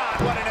God,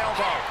 what an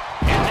elbow.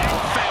 And then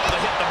failed to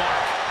hit the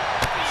mark.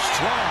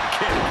 Strong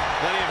kick.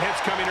 Plenty of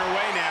hits coming her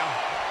way now.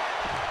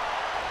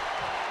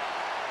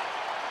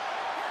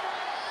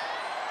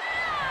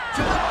 To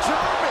the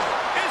German.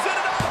 Is it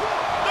enough?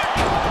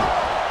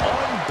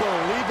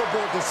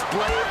 Unbelievable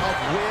display of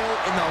will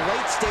in the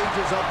late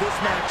stages of this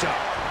matchup.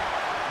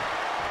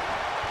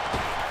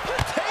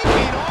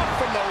 Taking off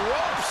from the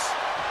ropes.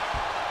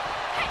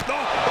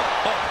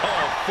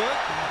 Foot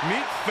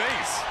meets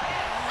face.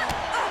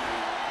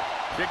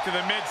 Kick to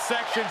the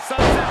midsection. Sunset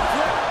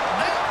flip.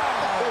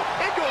 Oh,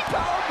 into a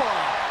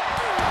powerbomb.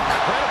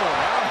 Incredible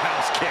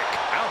roundhouse kick.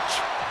 Ouch.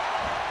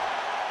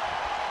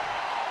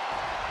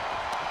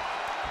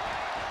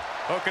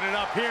 Hooking it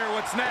up here.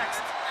 What's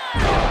next?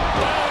 Boom!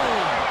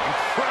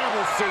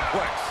 Incredible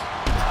suplex.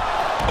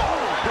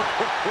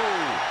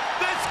 Boom!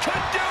 This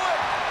could do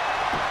it!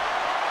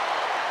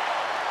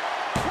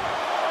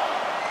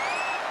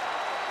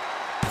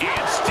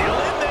 And still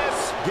in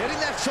this. Getting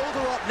that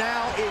shoulder up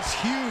now is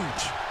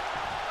huge.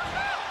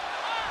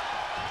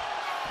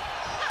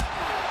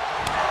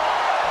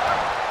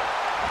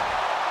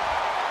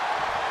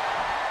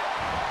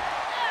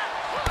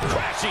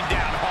 Crashing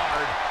down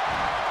hard.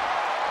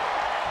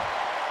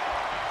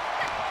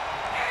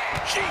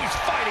 She's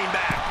fighting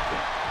back.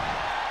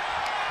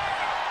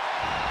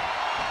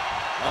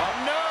 Oh,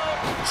 no!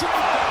 Drop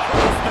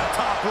across the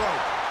top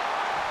rope.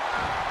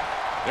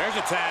 There's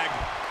a tag.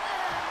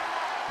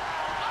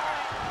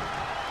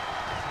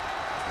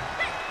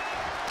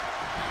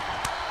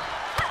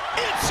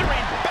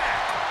 Answering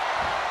back.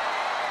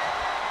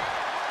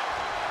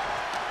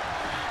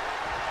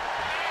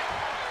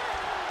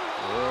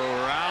 Oh,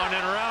 round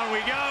and round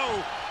we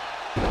go.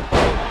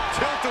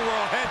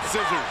 Tilt-a-whirl head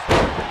scissors.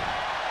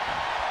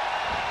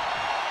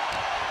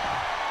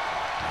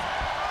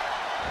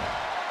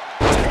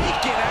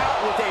 Taken out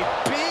with a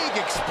big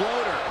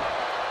exploder.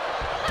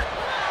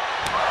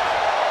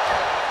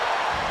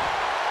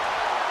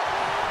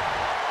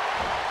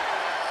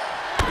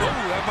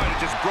 Ooh, that might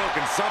have just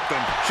broken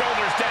something.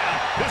 Shoulders down.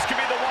 This could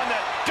be the one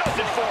that does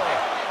it for her.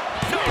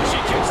 And she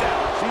kicks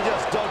out. She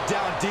just dug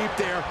down deep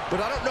there, but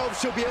I don't know if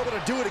she'll be able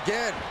to do it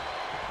again.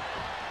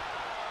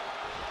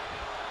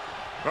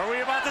 Are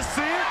we about to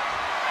see it?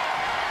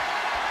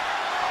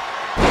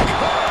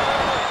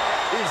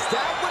 Is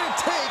that what it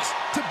takes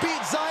to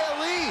beat Xia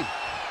Li?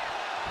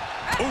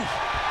 Oof,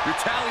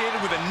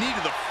 retaliated with a knee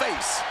to the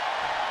face.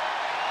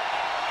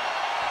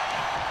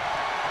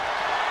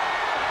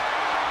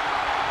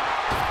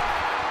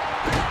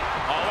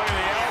 Oh, look at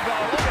the elbow.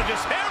 Look at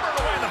just hammered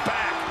away in the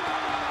back.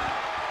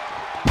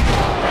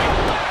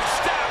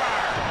 Backstabber.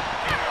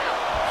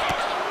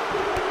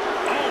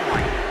 Oh,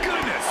 my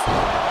goodness.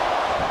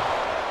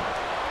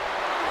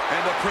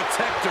 And the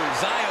protector,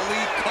 Xia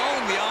Li,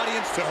 calling the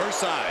audience to her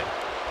side.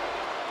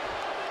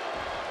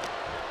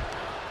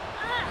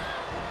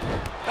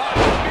 Oh,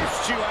 I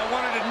missed you. I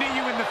wanted to knee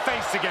you in the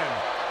face again.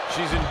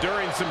 She's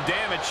enduring some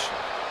damage.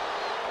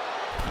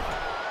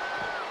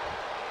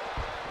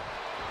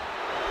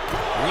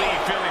 Lee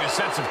feeling a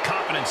sense of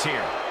confidence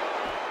here.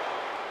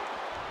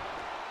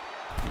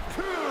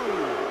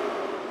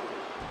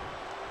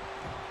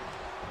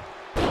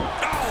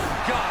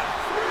 Oh, God.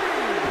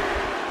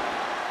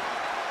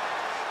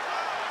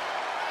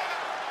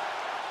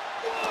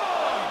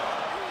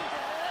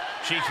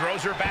 She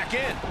throws her back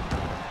in.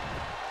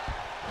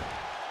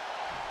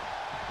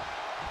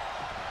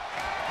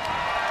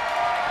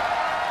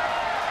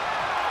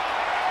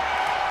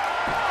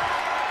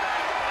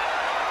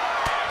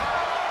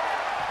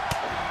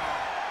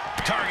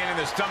 Targeting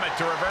the stomach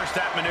to reverse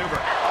that maneuver.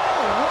 Oh,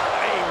 what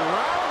a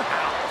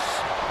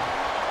roundhouse.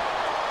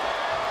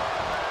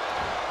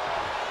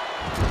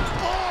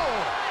 Oh!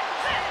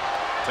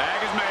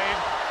 Tag is made.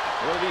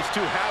 What do these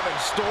two have in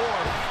store?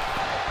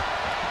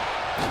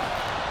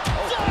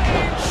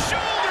 Flying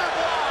shoulder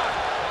block!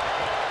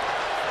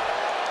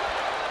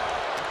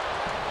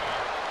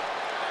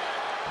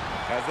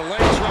 As the leg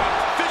drop,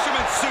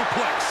 fisherman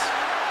suplex.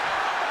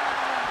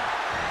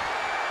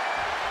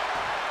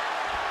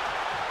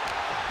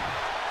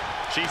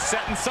 She's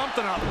setting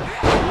something up.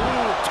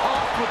 Ooh,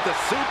 tossed with the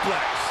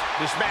suplex.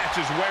 This match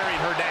is wearing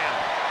her down.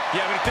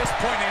 Yeah, but at this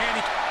point in the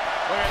handicap,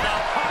 look at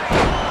that.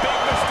 Big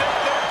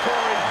mistake there,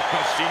 Corey.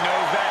 But she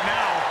knows that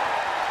now.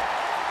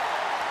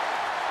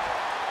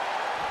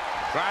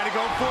 Trying to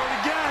go for it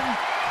again.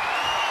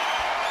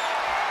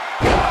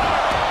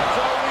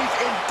 Zoe's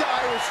in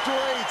dire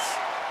straits.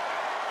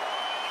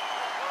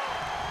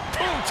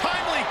 Boom,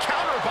 timely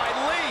counter by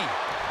Lee.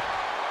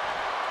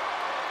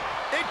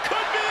 It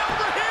could be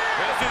over here.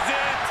 This is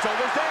it.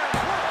 Shoulders down.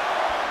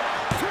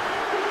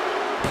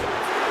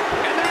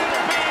 And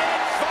that'll be it.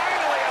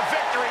 Finally a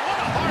victory. What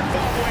a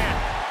hard-fought win.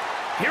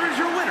 Here is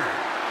your winner,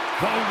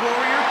 the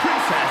Warrior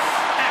Princess,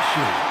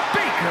 Ashley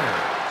Baker.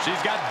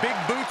 She's got big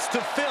boots to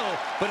fill,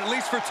 but at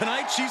least for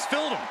tonight, she's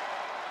filled them.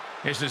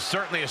 This is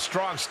certainly a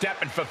strong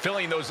step in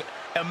fulfilling those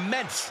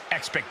immense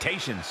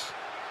expectations.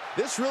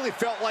 This really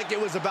felt like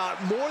it was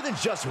about more than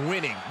just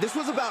winning. This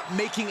was about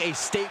making a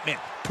statement,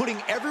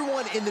 putting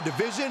everyone in the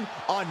division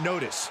on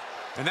notice.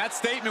 And that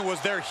statement was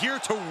they're here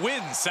to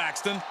win,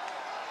 Saxton.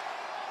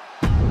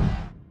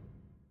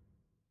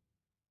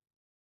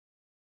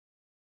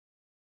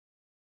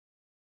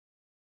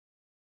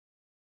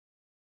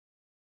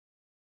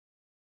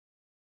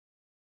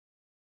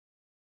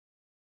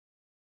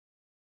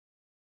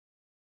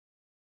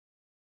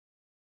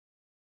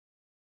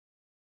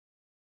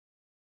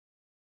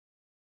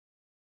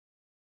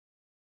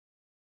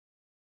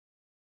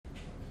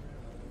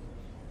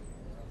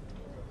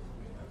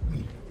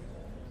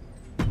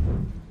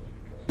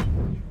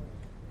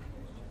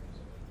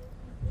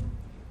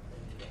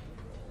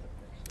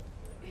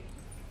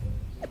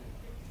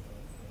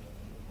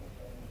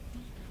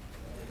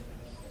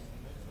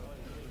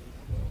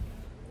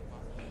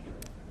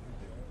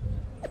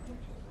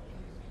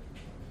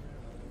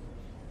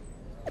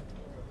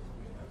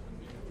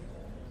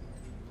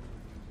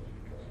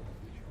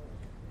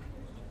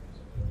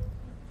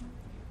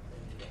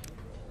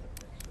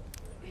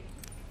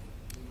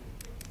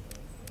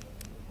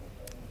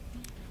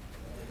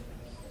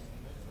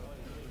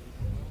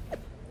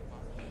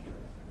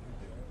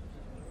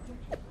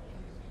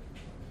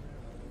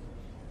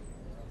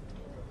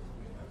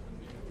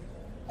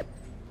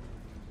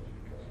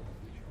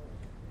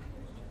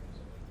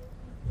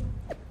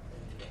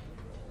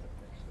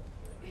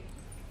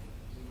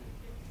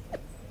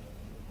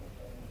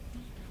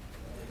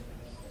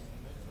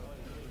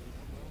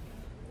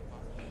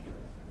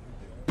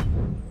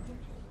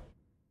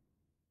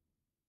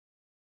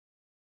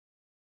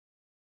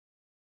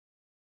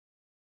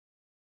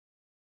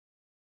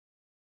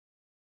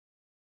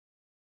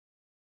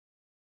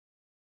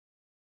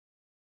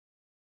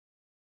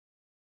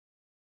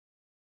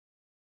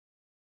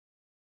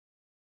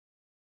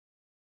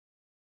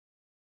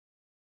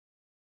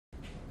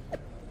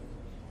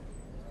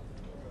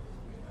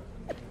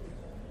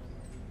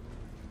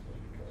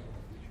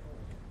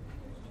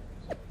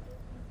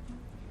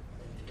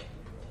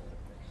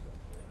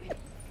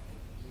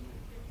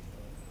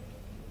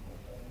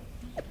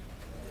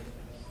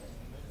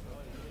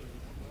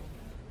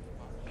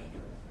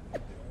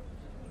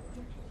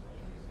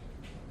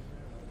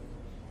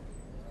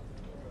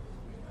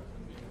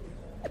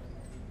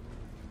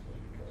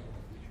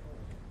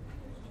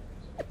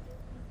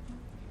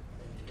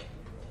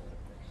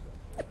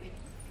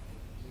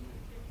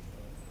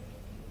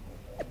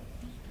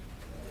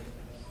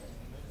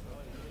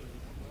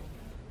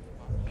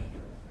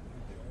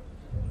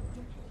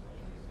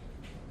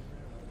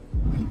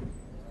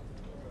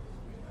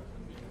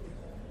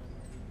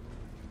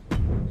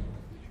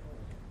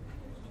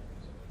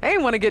 Hey,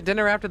 want to get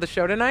dinner after the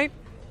show tonight?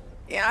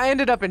 Yeah, I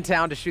ended up in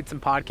town to shoot some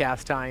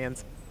podcast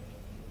tie-ins.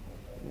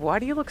 Why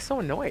do you look so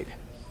annoyed?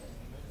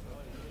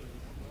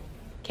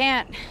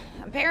 Can't.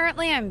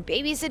 Apparently I'm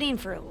babysitting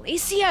for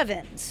Lacey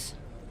Evans.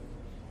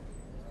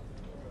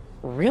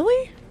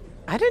 Really?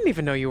 I didn't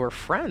even know you were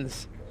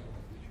friends.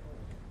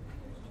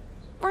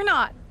 We're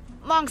not.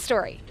 Long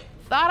story.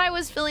 Thought I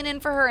was filling in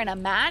for her in a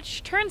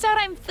match. Turns out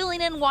I'm filling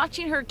in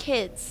watching her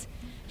kids.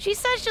 She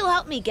says she'll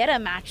help me get a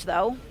match,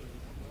 though.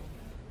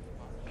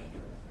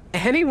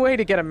 Any way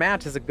to get a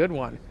match is a good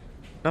one.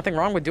 Nothing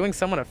wrong with doing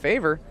someone a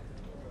favor.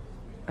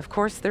 Of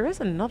course, there is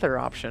another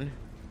option.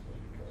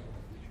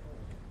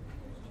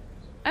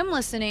 I'm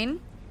listening.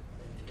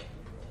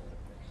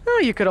 Oh,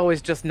 you could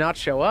always just not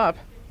show up.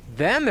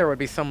 Then there would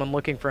be someone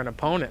looking for an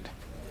opponent.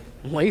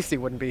 Lacey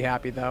wouldn't be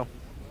happy, though.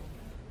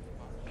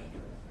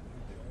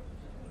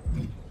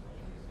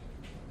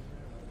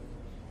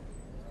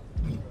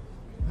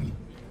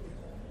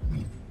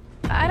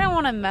 I don't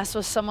want to mess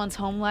with someone's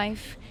home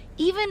life,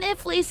 even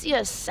if Lacey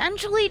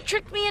essentially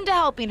tricked me into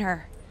helping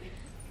her.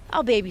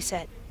 I'll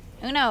babysit.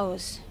 Who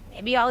knows?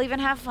 Maybe I'll even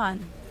have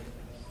fun.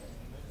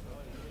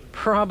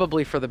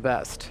 Probably for the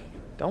best.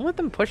 Don't let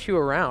them push you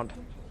around.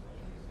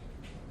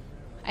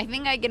 I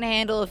think I can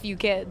handle a few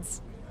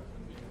kids.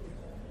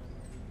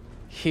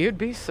 You'd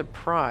be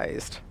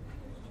surprised.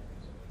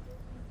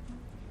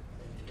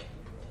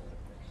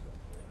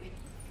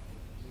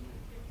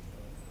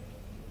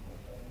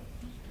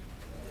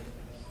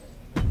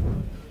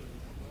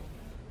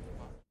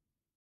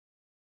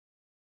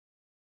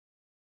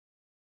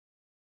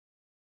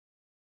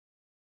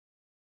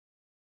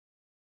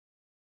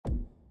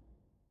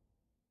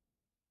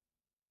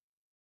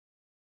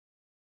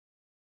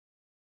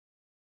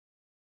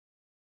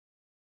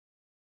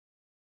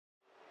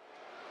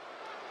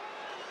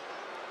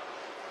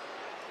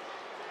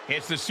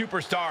 It's the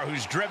superstar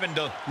who's driven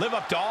to live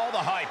up to all the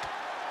hype.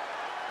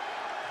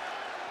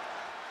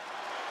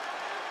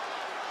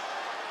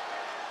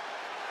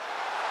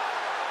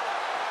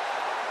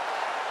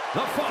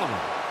 The following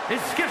is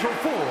scheduled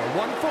for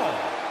one fall,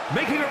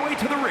 making her way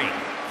to the ring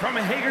from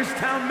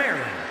Hagerstown,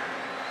 Maryland,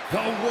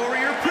 the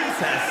Warrior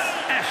Princess,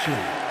 Ashley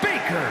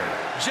Baker.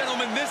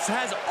 Gentlemen, this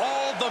has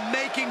all the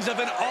makings of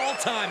an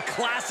all-time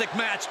classic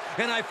match,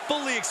 and I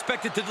fully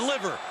expect it to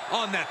deliver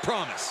on that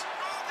promise.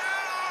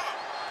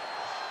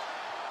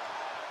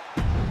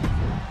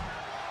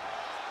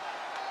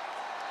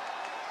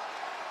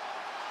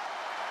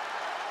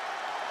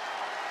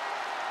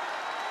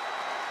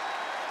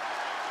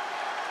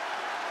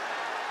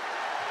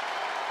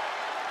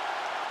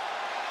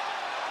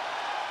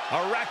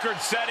 A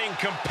record-setting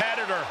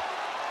competitor.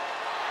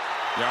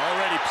 There are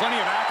already plenty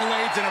of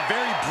accolades and a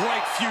very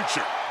bright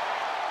future.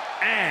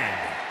 And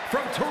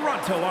from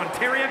Toronto,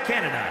 Ontario,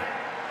 Canada,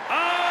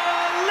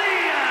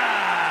 Aaliyah!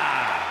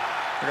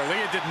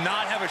 Aaliyah did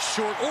not have a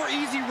short or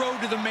easy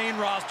road to the main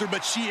roster,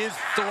 but she is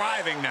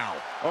thriving now.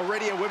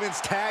 Already a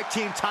women's tag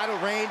team title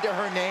reign to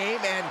her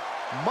name, and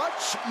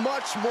much,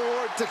 much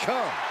more to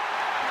come.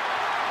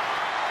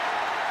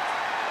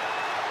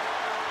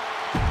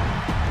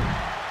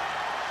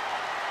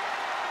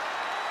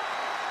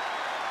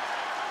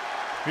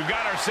 We've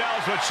got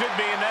ourselves what should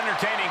be an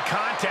entertaining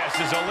contest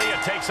as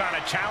Aaliyah takes on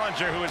a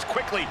challenger who is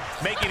quickly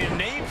making a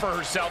name for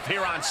herself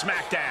here on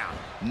SmackDown.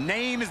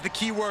 Name is the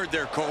key word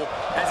there, Cole,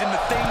 as in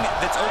the thing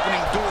that's opening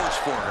doors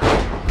for her.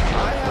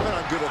 I have it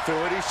on good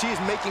authority. She's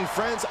making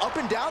friends up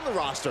and down the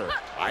roster.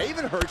 I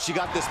even heard she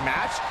got this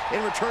match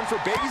in return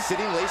for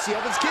babysitting Lacey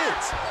Evans'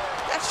 kids.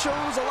 That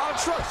shows a lot of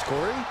trust,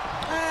 Corey.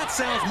 That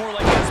sounds more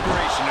like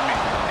desperation to me.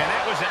 And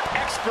that was an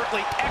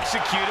expertly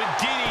executed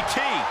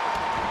DDT.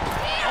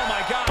 Oh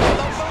my God,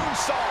 the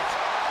moonsault.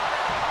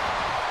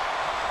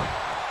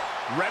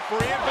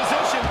 Referee in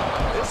position.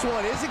 This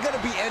one isn't going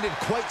to be ended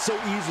quite so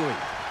easily.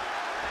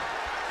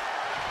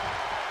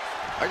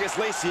 I guess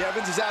Lacey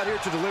Evans is out here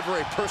to deliver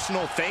a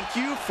personal thank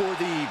you for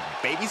the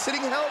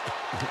babysitting help.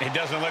 It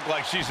doesn't look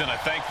like she's in a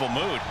thankful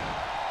mood.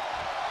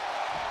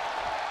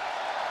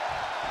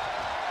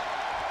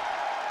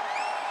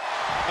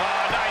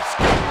 Nice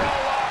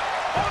roll up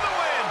for the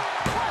win.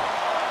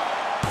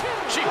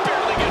 She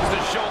barely gets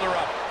the shoulder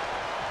up.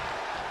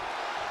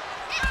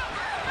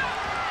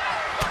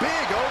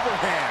 Big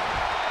overhand.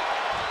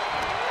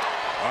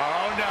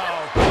 Oh no,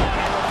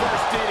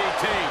 reverse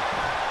DDT.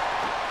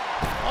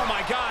 Oh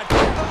my God,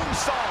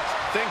 moonsault.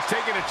 Things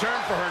taking a turn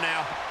for her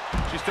now.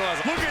 She still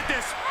has, look at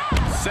this.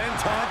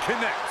 Senton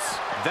connects.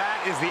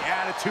 That is the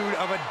attitude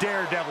of a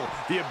daredevil.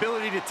 The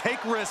ability to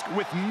take risk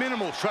with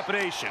minimal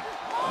trepidation.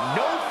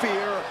 No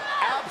fear,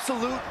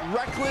 absolute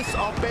reckless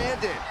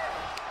abandon.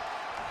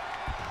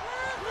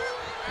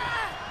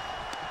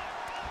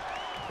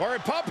 Or a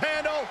pump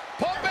handle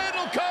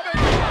coming.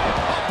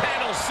 Pump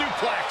handle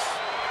suplex.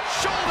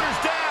 Shoulders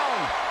down.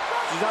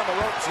 She's on the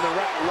ropes and the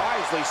ref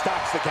wisely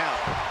stops the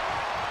count.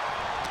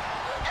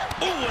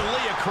 Ooh, and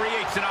Leah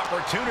creates an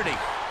opportunity.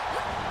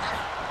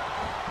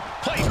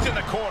 Placed in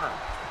the corner.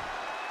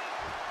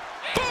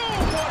 Boom,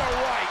 what a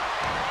right.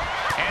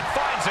 And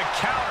finds a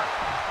counter.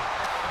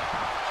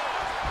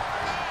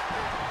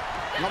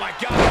 Oh my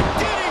God,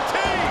 DDT!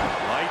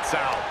 Lights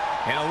out.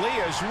 And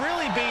Aaliyah's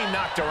really being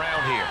knocked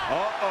around here.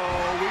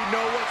 Uh-oh, we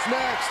know what's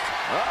next.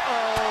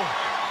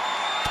 Uh-oh.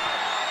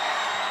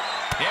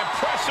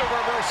 Impressive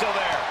reversal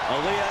there.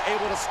 Aaliyah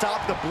able to stop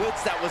the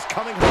blitz that was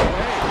coming her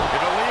way.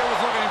 If Aaliyah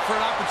was looking for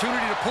an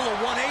opportunity to pull a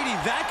 180,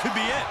 that could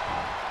be it.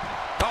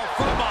 Oh,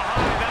 from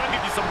behind, that'll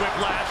give you some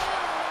whiplash.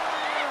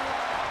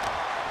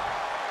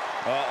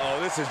 Uh-oh,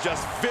 this is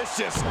just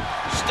vicious.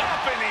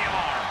 Stomping the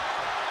arm.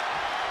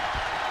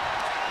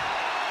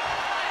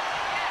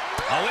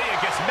 Aaliyah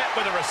gets met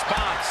with a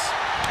response.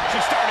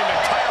 She's starting to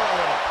tire a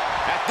little.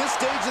 At this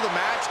stage of the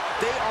match,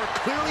 they are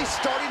clearly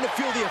starting to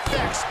feel the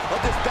effects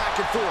of this back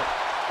and forth.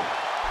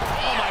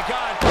 Oh my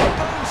God,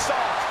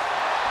 moonsault.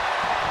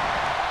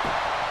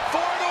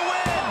 For the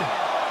win.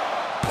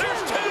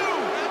 There's two.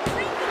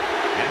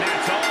 And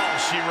that's all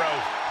she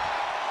wrote.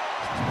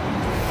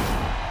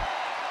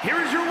 Here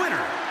is your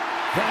winner,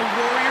 the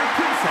Warrior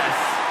Princess,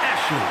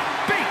 Ashley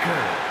Baker.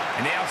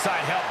 And the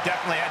outside help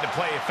definitely had to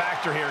play a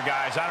factor here,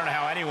 guys. I don't know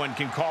how anyone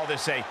can call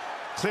this a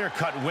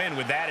clear-cut win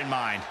with that in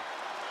mind.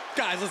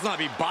 Guys, let's not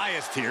be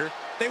biased here.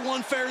 They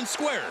won fair and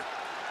square.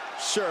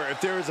 Sure, if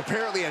there is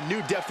apparently a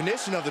new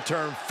definition of the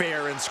term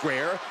fair and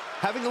square,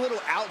 having a little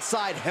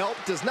outside help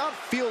does not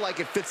feel like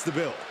it fits the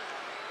bill.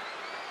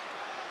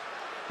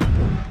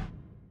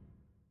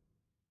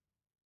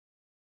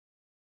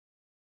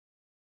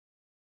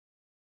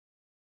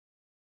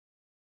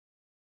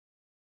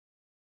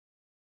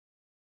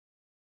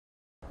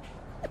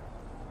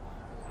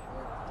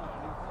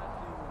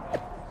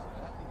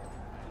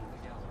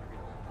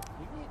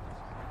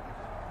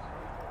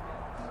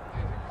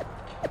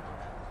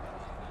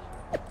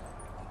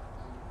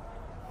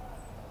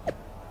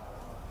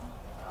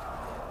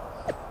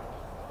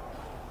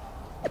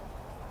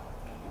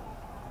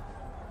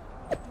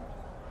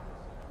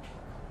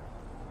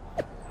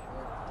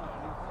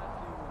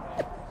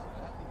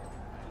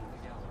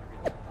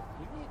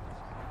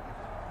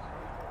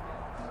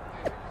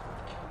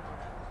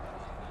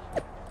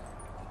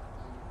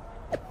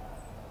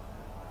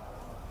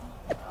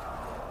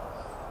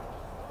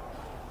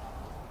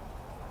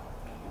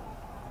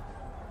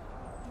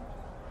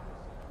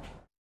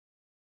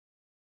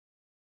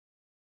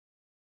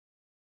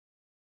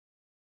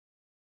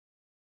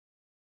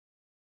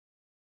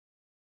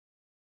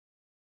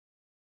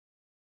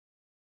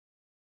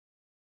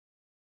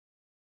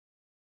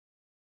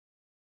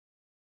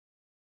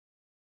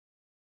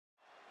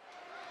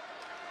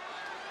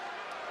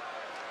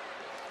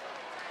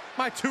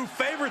 My two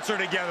favorites are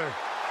together.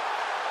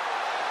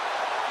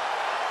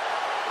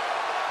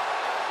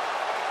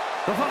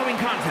 The following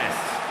contest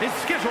is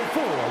scheduled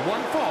for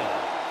one fall.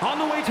 On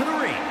the way to the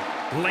ring,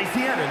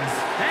 Lacey Evans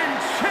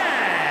and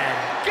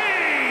Chad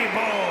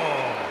Gable.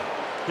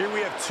 Here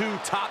we have two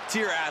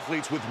top-tier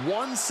athletes with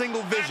one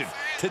single vision: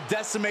 to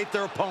decimate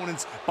their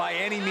opponents by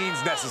any means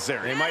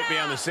necessary. They might be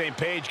on the same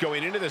page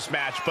going into this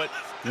match, but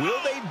will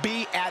they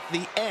be at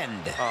the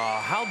end?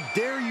 How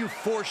dare you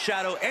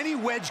foreshadow any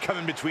wedge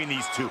coming between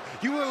these two?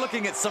 You are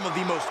looking at some of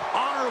the most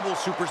honorable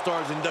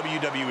superstars in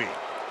WWE.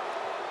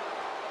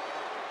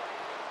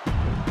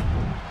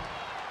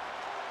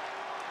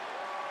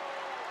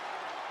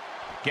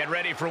 Get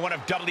ready for one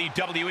of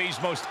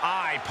WWE's most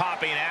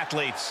eye-popping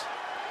athletes.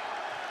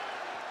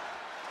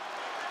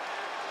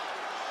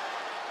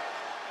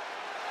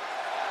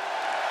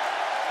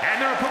 And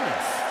their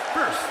opponents,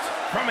 first,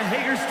 from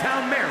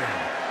Hagerstown, Maryland,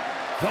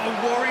 the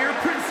Warrior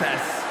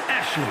Princess,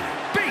 Ashley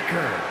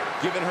Baker.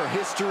 Given her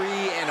history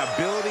and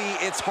ability,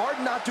 it's hard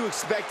not to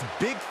expect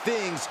big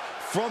things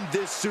from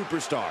this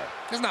superstar.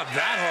 It's not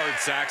that hard,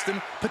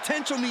 Saxton.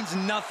 Potential means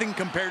nothing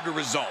compared to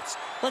results.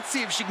 Let's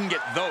see if she can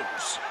get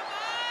those.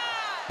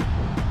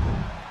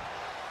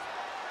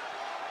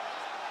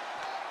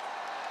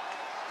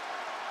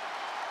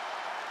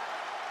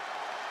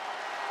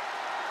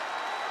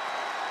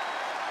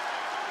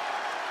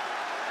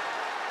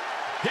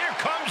 Here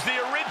comes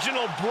the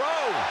original bro.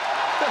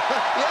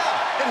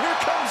 Yeah, and here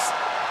comes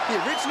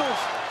the original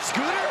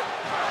Scooter.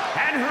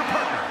 And her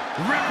partner,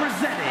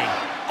 representing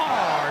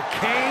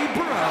RK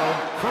Bro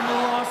from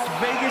Las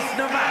Vegas,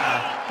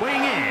 Nevada, weighing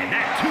in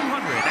at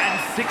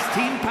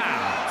 216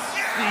 pounds,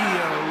 the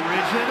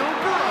original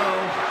bro,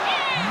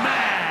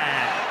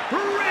 Matt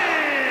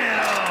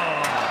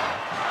Riddle.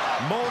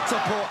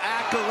 Multiple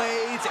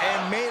accolades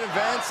and main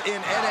events in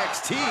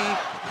NXT.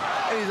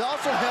 And he's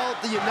also held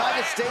the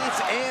United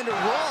States and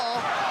Raw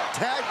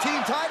tag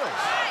team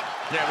titles.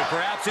 Yeah, but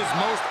perhaps his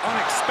most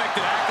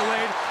unexpected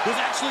accolade was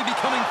actually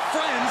becoming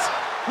friends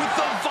with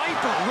the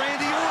Viper,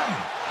 Randy Orton.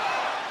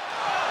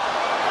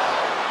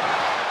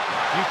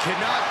 You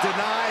cannot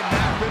deny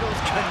Matt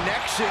Riddle's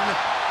connection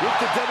with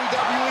the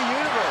WWE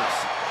Universe.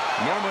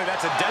 Normally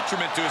that's a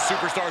detriment to a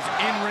superstar's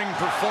in-ring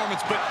performance,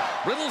 but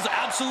Riddle's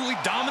absolutely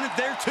dominant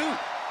there too.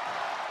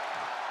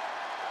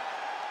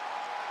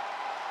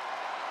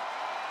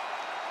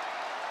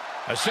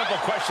 A simple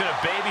question of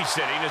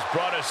babysitting has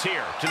brought us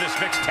here to this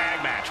mixed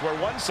tag match, where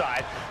one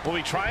side will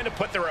be trying to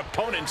put their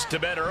opponents to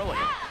bed early.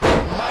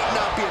 Might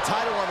not be a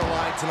title on the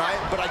line tonight,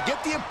 but I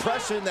get the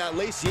impression that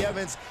Lacey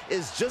Evans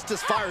is just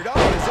as fired up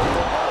as if they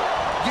were.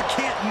 You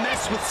can't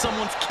mess with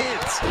someone's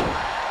kids.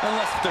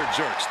 Unless they're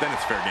jerks, then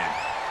it's fair game.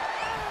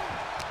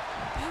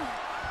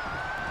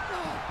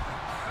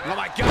 Oh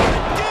my God,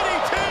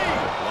 DDT!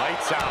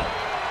 Lights out.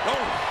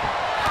 Oh,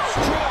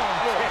 strong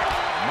kick.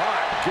 My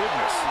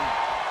goodness.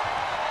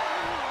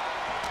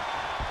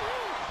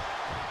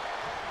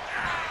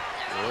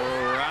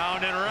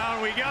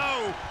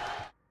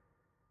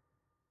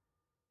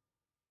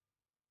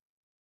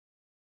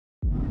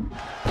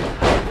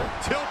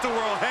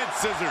 Tilt-a-whirl head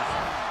scissors.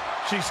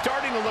 She's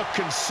starting to look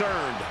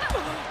concerned.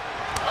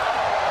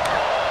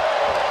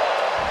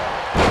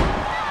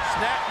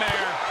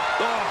 Snapmare.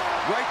 Oh,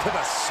 right to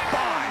the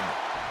spine.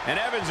 And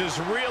Evans is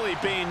really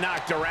being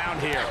knocked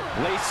around here.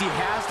 Lacey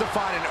has to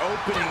find an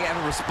opening and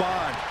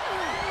respond.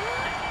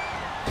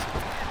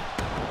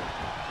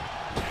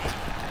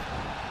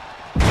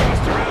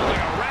 Tossed around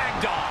like a rag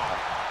doll.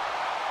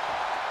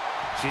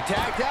 She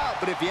tagged out,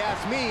 but if you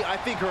ask me, I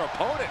think her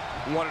opponent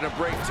wanted a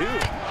break too.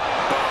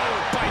 Boom!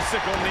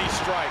 Bicycle knee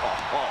strike.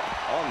 Oh,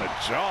 on the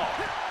jaw.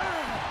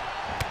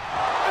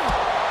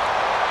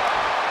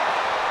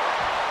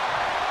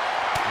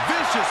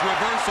 Vicious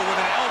reversal with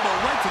an elbow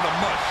right to the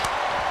mush.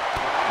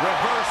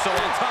 Reversal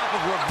on top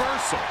of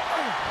reversal.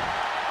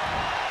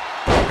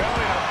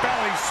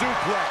 Belly-to-belly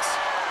suplex.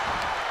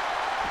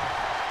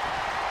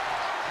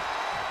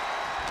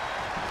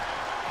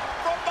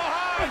 From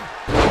behind.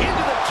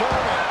 Into the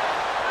German.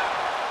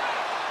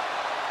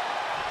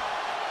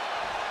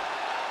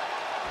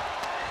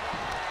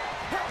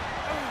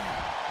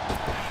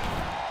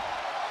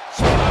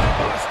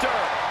 Spinebuster.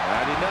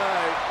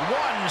 99.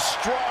 One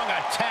strong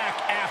attack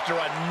after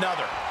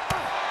another.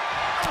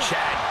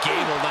 Chad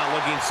Gable not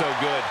looking so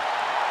good.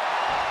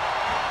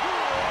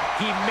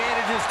 He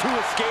manages to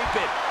escape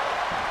it.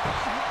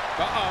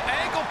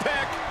 Ankle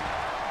pick.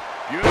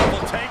 Beautiful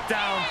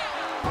takedown.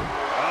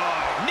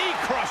 Oh, knee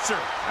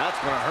crusher. That's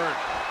gonna hurt.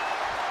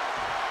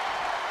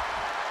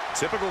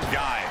 Typical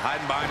guy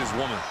hiding behind his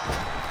woman.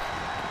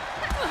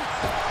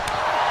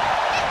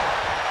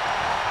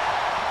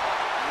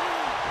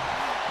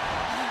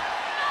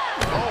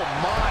 Oh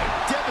my,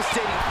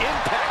 devastating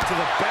impact to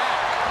the back.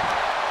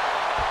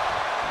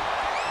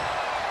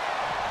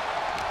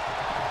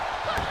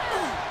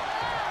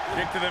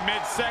 Kick to the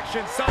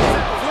midsection, sunset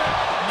flip.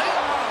 No!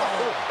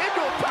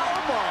 Into a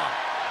powerbomb.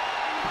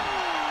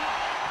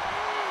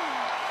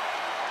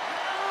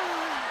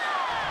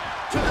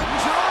 To the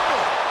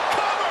German.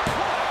 Cover.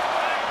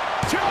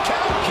 2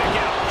 count. Kick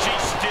out. She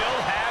still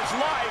has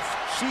life.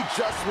 She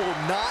just will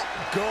not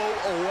go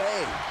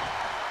away.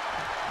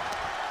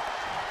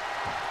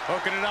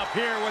 Hooking it up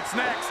here. What's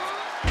next?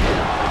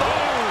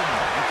 Boom!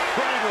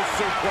 Incredible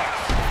suplex.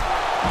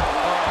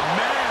 Oh,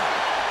 man.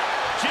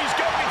 She's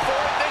going for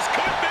it. This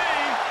could be.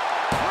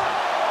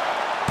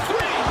 3,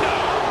 no.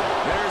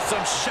 There's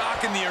some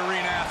shock in the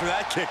arena after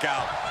that kick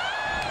out.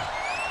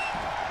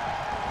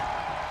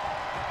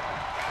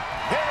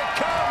 Here it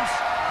comes.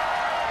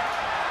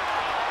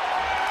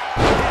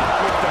 Hit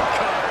with the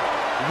cover.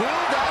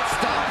 Will that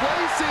stop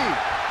Lacey?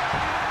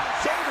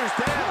 Shoulders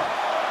down.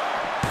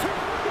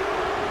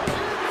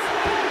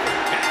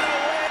 And a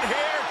win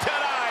here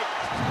tonight.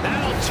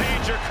 That'll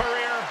change her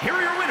career. Here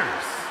are your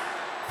winners,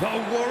 the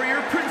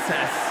Warrior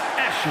Princess,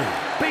 Ashley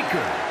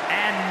Baker,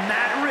 and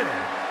Matt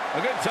Riddle.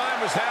 A good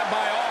time was had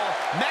by all.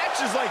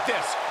 Matches like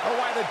this are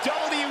why the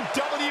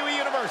WWE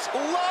Universe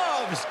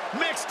loves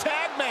mixed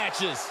tag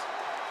matches.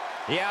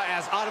 Yeah,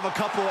 as out of a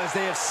couple as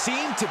they have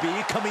seemed to be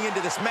coming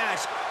into this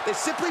match, they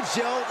simply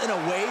gelled in a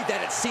way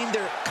that it seemed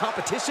their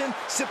competition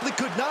simply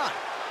could not.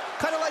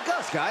 Kind of like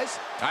us, guys.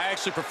 I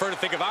actually prefer to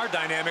think of our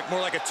dynamic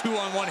more like a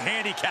 2-on-1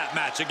 handicap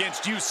match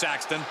against you,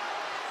 Saxton.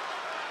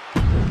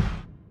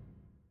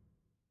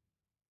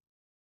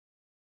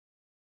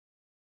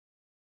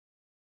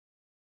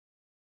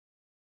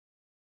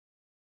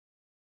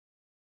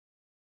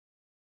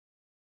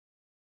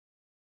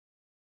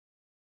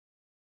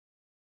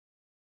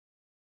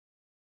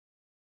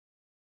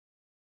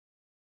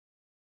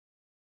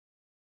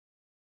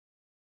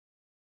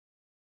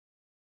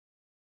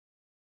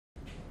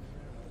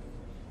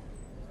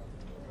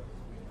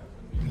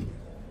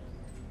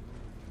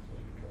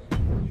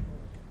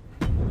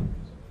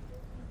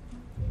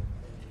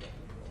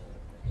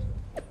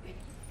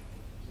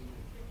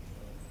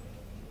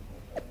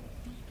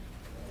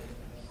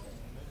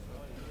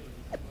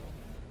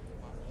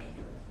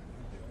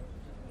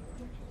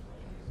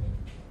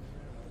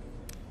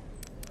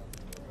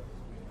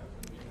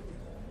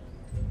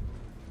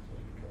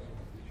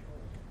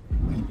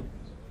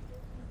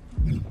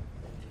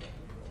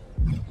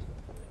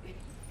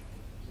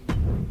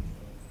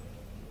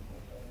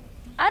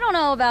 I don't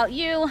know about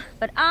you,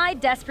 but I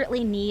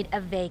desperately need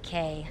a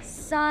vacay.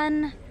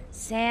 Sun,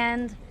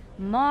 sand,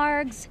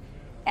 margs,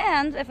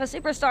 and if a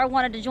superstar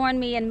wanted to join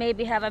me and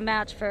maybe have a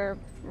match for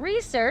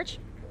research,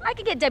 I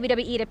could get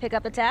WWE to pick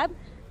up the tab.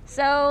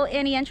 So,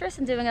 any interest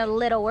in doing a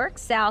little work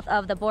south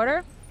of the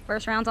border?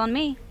 First round's on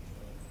me.